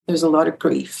 There was a lot of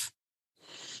grief.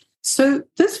 So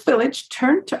this village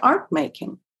turned to art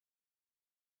making.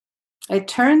 It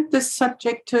turned this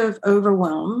subjective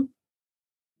overwhelm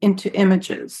into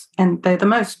images, and they're the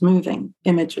most moving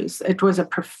images. It was a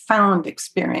profound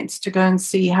experience to go and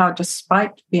see how,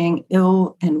 despite being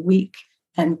ill and weak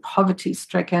and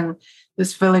poverty-stricken,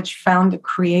 this village found the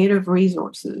creative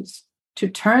resources to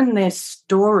turn their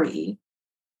story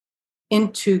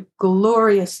into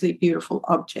gloriously beautiful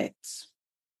objects.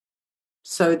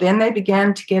 So then they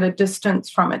began to get a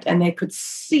distance from it, and they could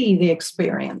see the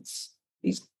experience.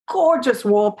 These gorgeous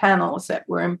wall panels that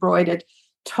were embroidered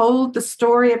told the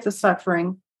story of the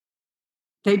suffering.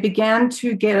 They began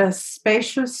to get a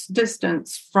spacious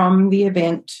distance from the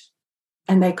event,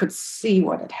 and they could see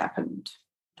what had happened.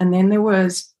 And then there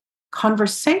was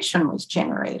conversation was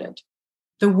generated.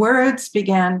 The words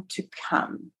began to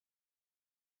come.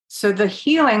 So the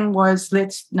healing was,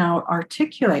 let's now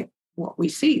articulate what we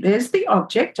see. There's the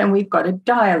object, and we've got a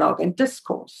dialogue and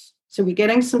discourse. So we're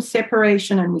getting some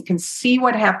separation, and we can see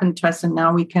what happened to us, and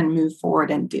now we can move forward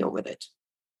and deal with it.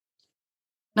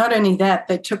 Not only that,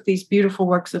 they took these beautiful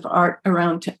works of art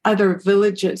around to other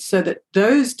villages so that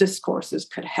those discourses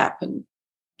could happen.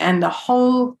 And the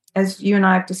whole, as you and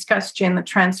I have discussed, Jen, the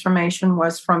transformation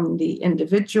was from the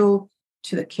individual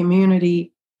to the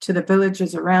community, to the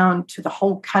villages around, to the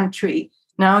whole country.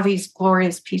 Now these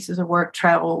glorious pieces of work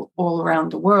travel all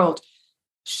around the world,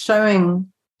 showing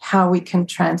how we can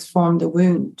transform the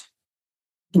wound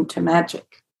into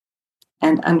magic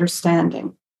and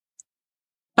understanding.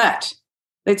 But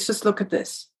let's just look at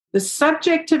this. The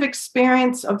subjective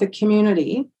experience of the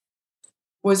community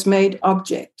was made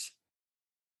object.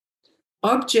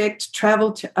 Object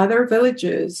traveled to other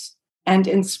villages and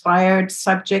inspired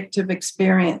subjective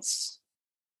experience.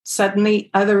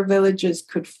 Suddenly, other villages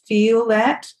could feel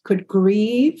that, could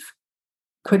grieve,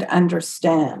 could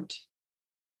understand.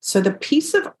 So the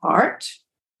piece of art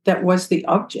that was the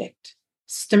object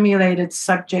stimulated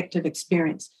subjective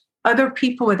experience. Other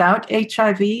people without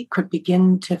HIV could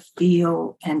begin to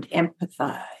feel and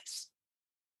empathize.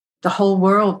 The whole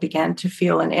world began to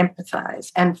feel and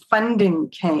empathize, and funding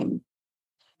came.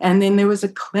 And then there was a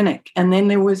clinic, and then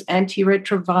there was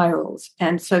antiretrovirals.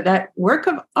 And so that work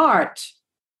of art,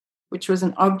 which was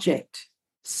an object,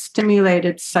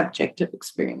 stimulated subjective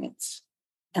experience.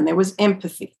 And there was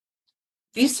empathy.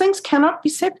 These things cannot be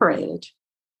separated.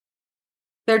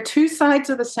 They're two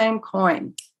sides of the same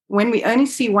coin. When we only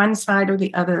see one side or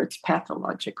the other, it's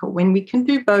pathological. When we can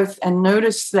do both and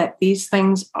notice that these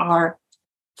things are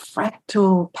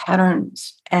fractal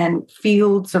patterns and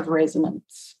fields of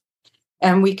resonance,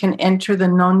 and we can enter the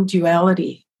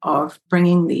non-duality of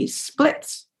bringing these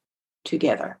splits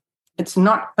together. It's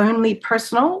not only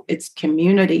personal, it's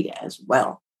community as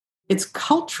well. It's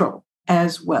cultural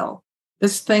as well.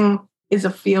 This thing is a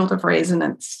field of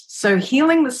resonance. So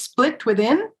healing the split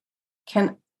within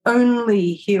can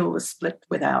only heal the split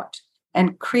without.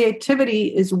 And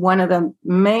creativity is one of the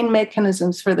main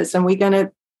mechanisms for this. And we're going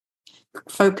to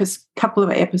focus a couple of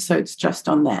episodes just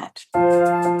on that.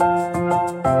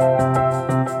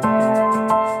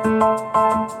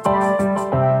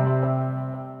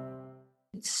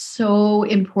 It's so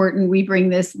important we bring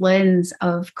this lens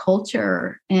of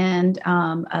culture and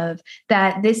of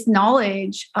that this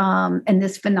knowledge and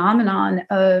this phenomenon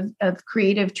of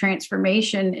creative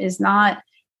transformation is not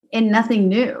and nothing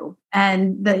new.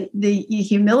 And the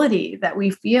humility that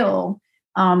we feel,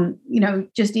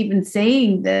 just even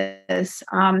saying this,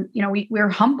 we're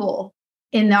humble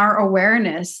in our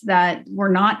awareness that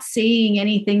we're not seeing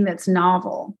anything that's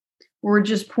novel. We're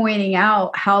just pointing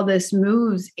out how this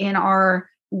moves in our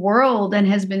world and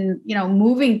has been,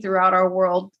 moving throughout our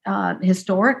world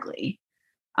historically.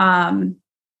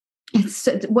 It's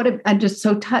I'm just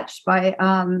so touched by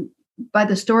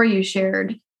the story you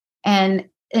shared, and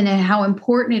how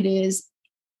important it is.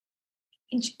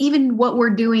 Even what we're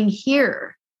doing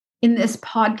here in this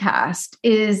podcast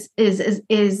is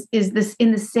this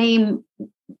in the same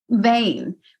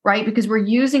vein, right? Because we're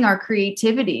using our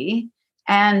creativity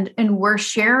and we're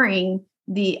sharing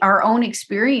our own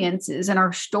experiences and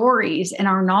our stories and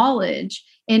our knowledge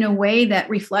in a way that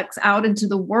reflects out into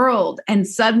the world. And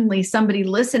suddenly somebody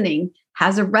listening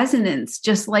has a resonance,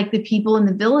 just like the people in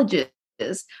the villages.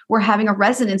 We're having a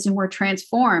resonance and we're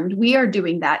transformed. We are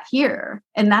doing that here.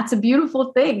 And that's a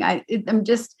beautiful thing. I'm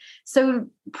just so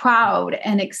proud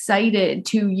and excited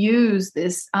to use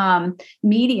this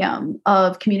medium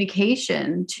of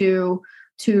communication to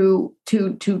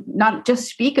not just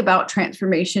speak about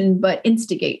transformation, but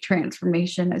instigate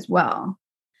transformation as well.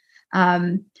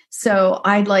 So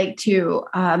I'd like to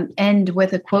end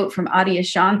with a quote from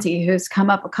Adyashanti, who's come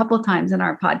up a couple of times in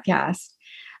our podcast.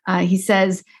 He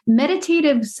says,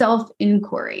 meditative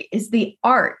self-inquiry is the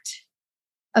art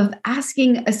of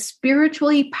asking a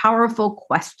spiritually powerful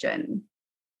question.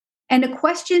 And a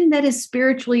question that is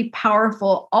spiritually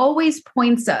powerful always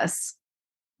points us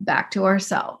back to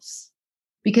ourselves.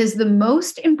 Because the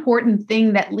most important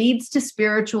thing that leads to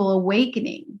spiritual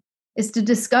awakening is to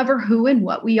discover who and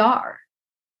what we are.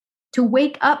 To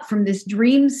wake up from this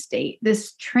dream state,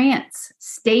 this trance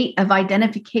state of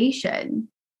identification.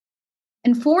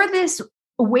 And for this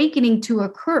awakening to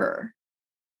occur,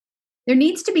 there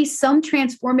needs to be some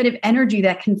transformative energy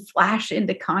that can flash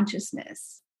into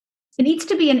consciousness. It needs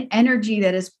to be an energy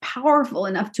that is powerful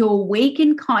enough to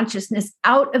awaken consciousness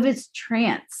out of its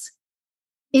trance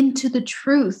into the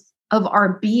truth of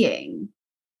our being.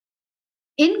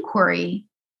 Inquiry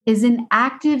is an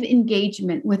active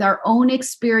engagement with our own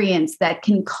experience that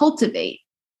can cultivate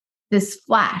this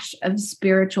flash of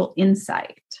spiritual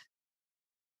insight.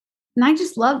 And I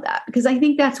just love that because I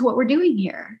think that's what we're doing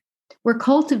here. We're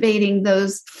cultivating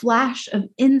those flash of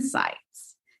insights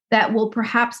that will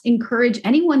perhaps encourage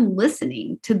anyone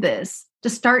listening to this to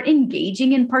start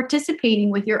engaging and participating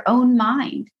with your own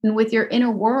mind and with your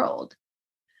inner world.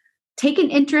 Take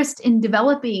an interest in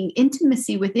developing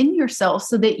intimacy within yourself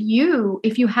so that you,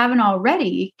 if you haven't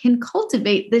already, can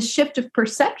cultivate this shift of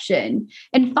perception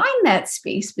and find that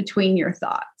space between your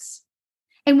thoughts.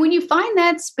 And when you find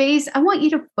that space, I want you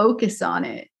to focus on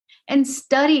it and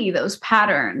study those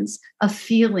patterns of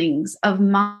feelings, of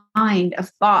mind, of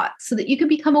thoughts, so that you can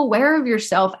become aware of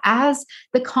yourself as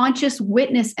the conscious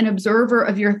witness and observer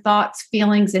of your thoughts,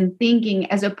 feelings, and thinking,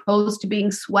 as opposed to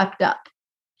being swept up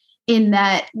in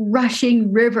that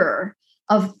rushing river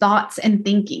of thoughts and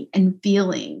thinking and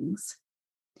feelings.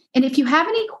 And if you have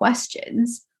any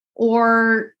questions,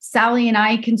 or Sally and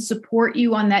I can support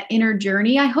you on that inner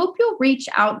journey, I hope you'll reach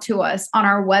out to us on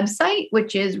our website,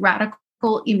 which is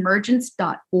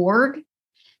radical.emergence.org.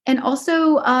 And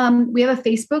also, we have a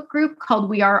Facebook group called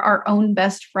We Are Our Own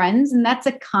Best Friends. And that's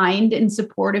a kind and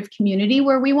supportive community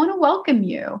where we want to welcome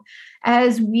you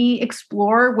as we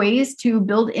explore ways to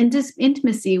build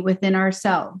intimacy within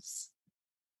ourselves.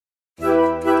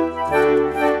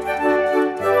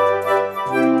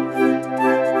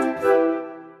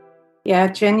 Yeah,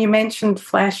 Jen, you mentioned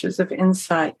flashes of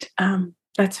insight.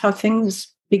 That's how things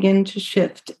begin to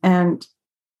shift, and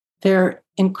they're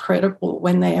incredible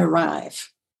when they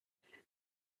arrive.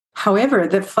 However,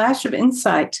 the flash of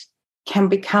insight can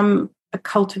become a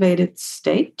cultivated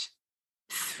state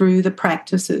through the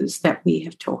practices that we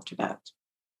have talked about.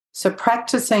 So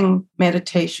practicing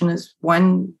meditation is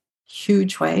one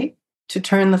huge way to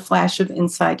turn the flash of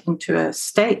insight into a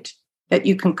state that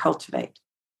you can cultivate.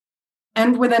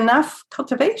 And with enough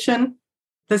cultivation,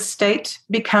 the state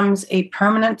becomes a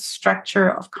permanent structure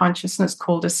of consciousness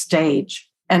called a stage.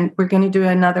 And we're going to do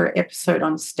another episode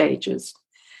on stages.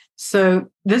 So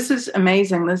this is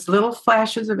amazing. Those little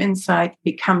flashes of insight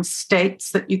become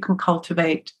states that you can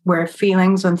cultivate where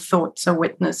feelings and thoughts are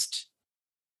witnessed.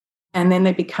 And then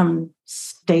they become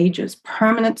stages,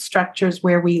 permanent structures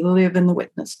where we live in the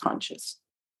witness conscious.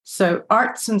 So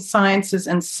arts and sciences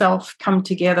and self come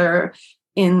together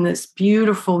in this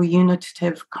beautiful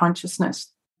unitive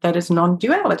consciousness that is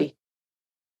non-duality.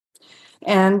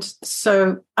 And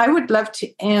so I would love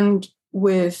to end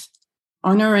with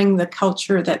honoring the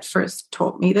culture that first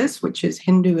taught me this, which is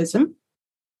Hinduism,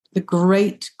 the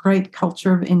great, great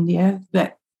culture of India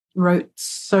that wrote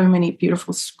so many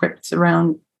beautiful scripts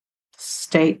around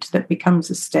state that becomes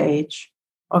a stage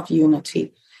of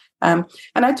unity. And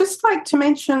I'd just like to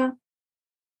mention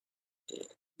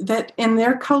that in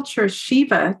their culture,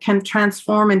 Shiva can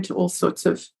transform into all sorts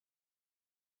of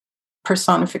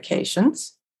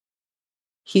personifications.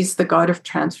 He's the god of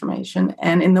transformation.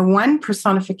 And in the one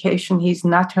personification, he's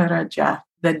Nataraja,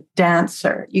 the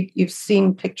dancer. You've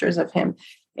seen pictures of him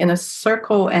in a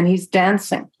circle, and he's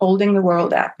dancing, holding the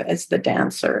world up as the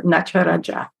dancer,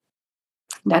 Nataraja.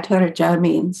 Nataraja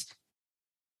means,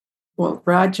 well,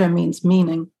 Raja means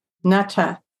meaning.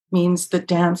 Nata means the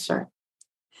dancer.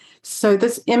 So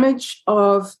this image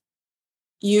of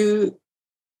you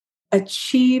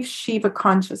achieve Shiva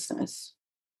consciousness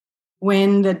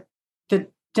when the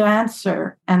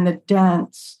dancer and the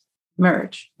dance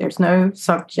merge. There's no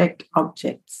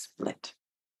subject-object split.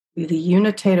 With the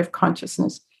unitative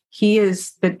consciousness, he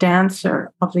is the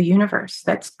dancer of the universe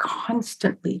that's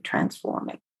constantly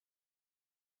transforming.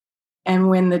 And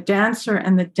when the dancer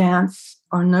and the dance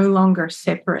are no longer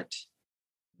separate,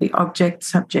 the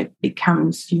object-subject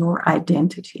becomes your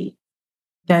identity.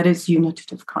 That is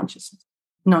unitative consciousness,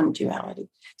 non-duality.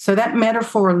 So that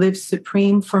metaphor lives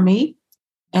supreme for me,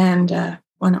 and I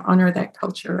want to honor that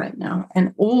culture right now,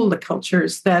 and all the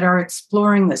cultures that are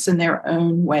exploring this in their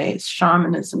own ways,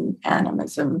 shamanism,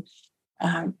 animism,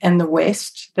 and the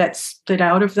West that split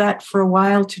out of that for a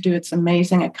while to do its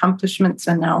amazing accomplishments,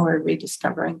 and now we're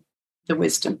rediscovering the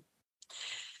wisdom.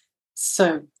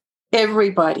 So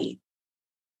everybody,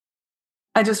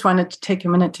 I just wanted to take a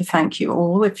minute to thank you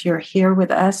all if you're here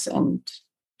with us and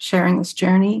sharing this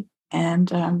journey. And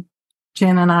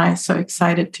Jen and I are so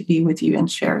excited to be with you and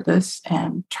share this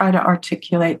and try to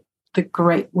articulate the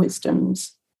great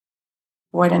wisdoms.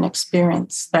 What an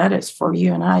experience that is for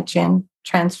you and I, Jen,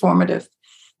 transformative.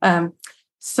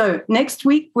 So next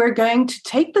week, we're going to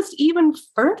take this even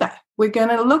further. We're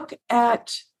going to look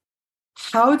at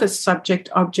how the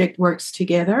subject-object works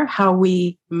together, how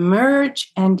we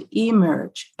merge and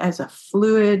emerge as a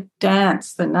fluid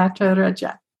dance, the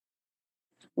Nataraja,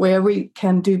 where we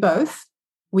can do both.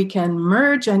 We can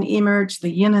merge and emerge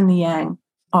the yin and the yang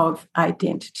of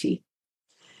identity.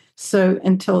 So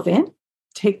until then,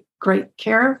 take great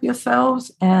care of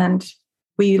yourselves, and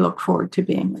we look forward to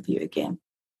being with you again.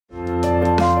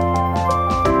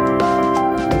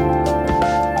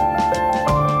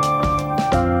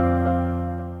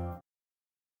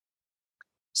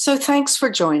 So thanks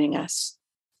for joining us.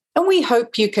 And we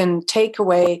hope you can take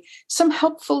away some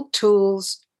helpful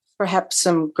tools, perhaps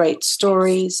some great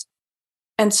stories,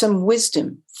 and some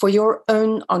wisdom for your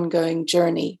own ongoing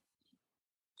journey.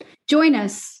 Join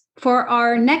us for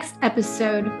our next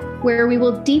episode, where we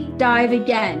will deep dive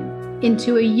again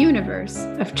into a universe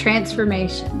of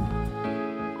transformation.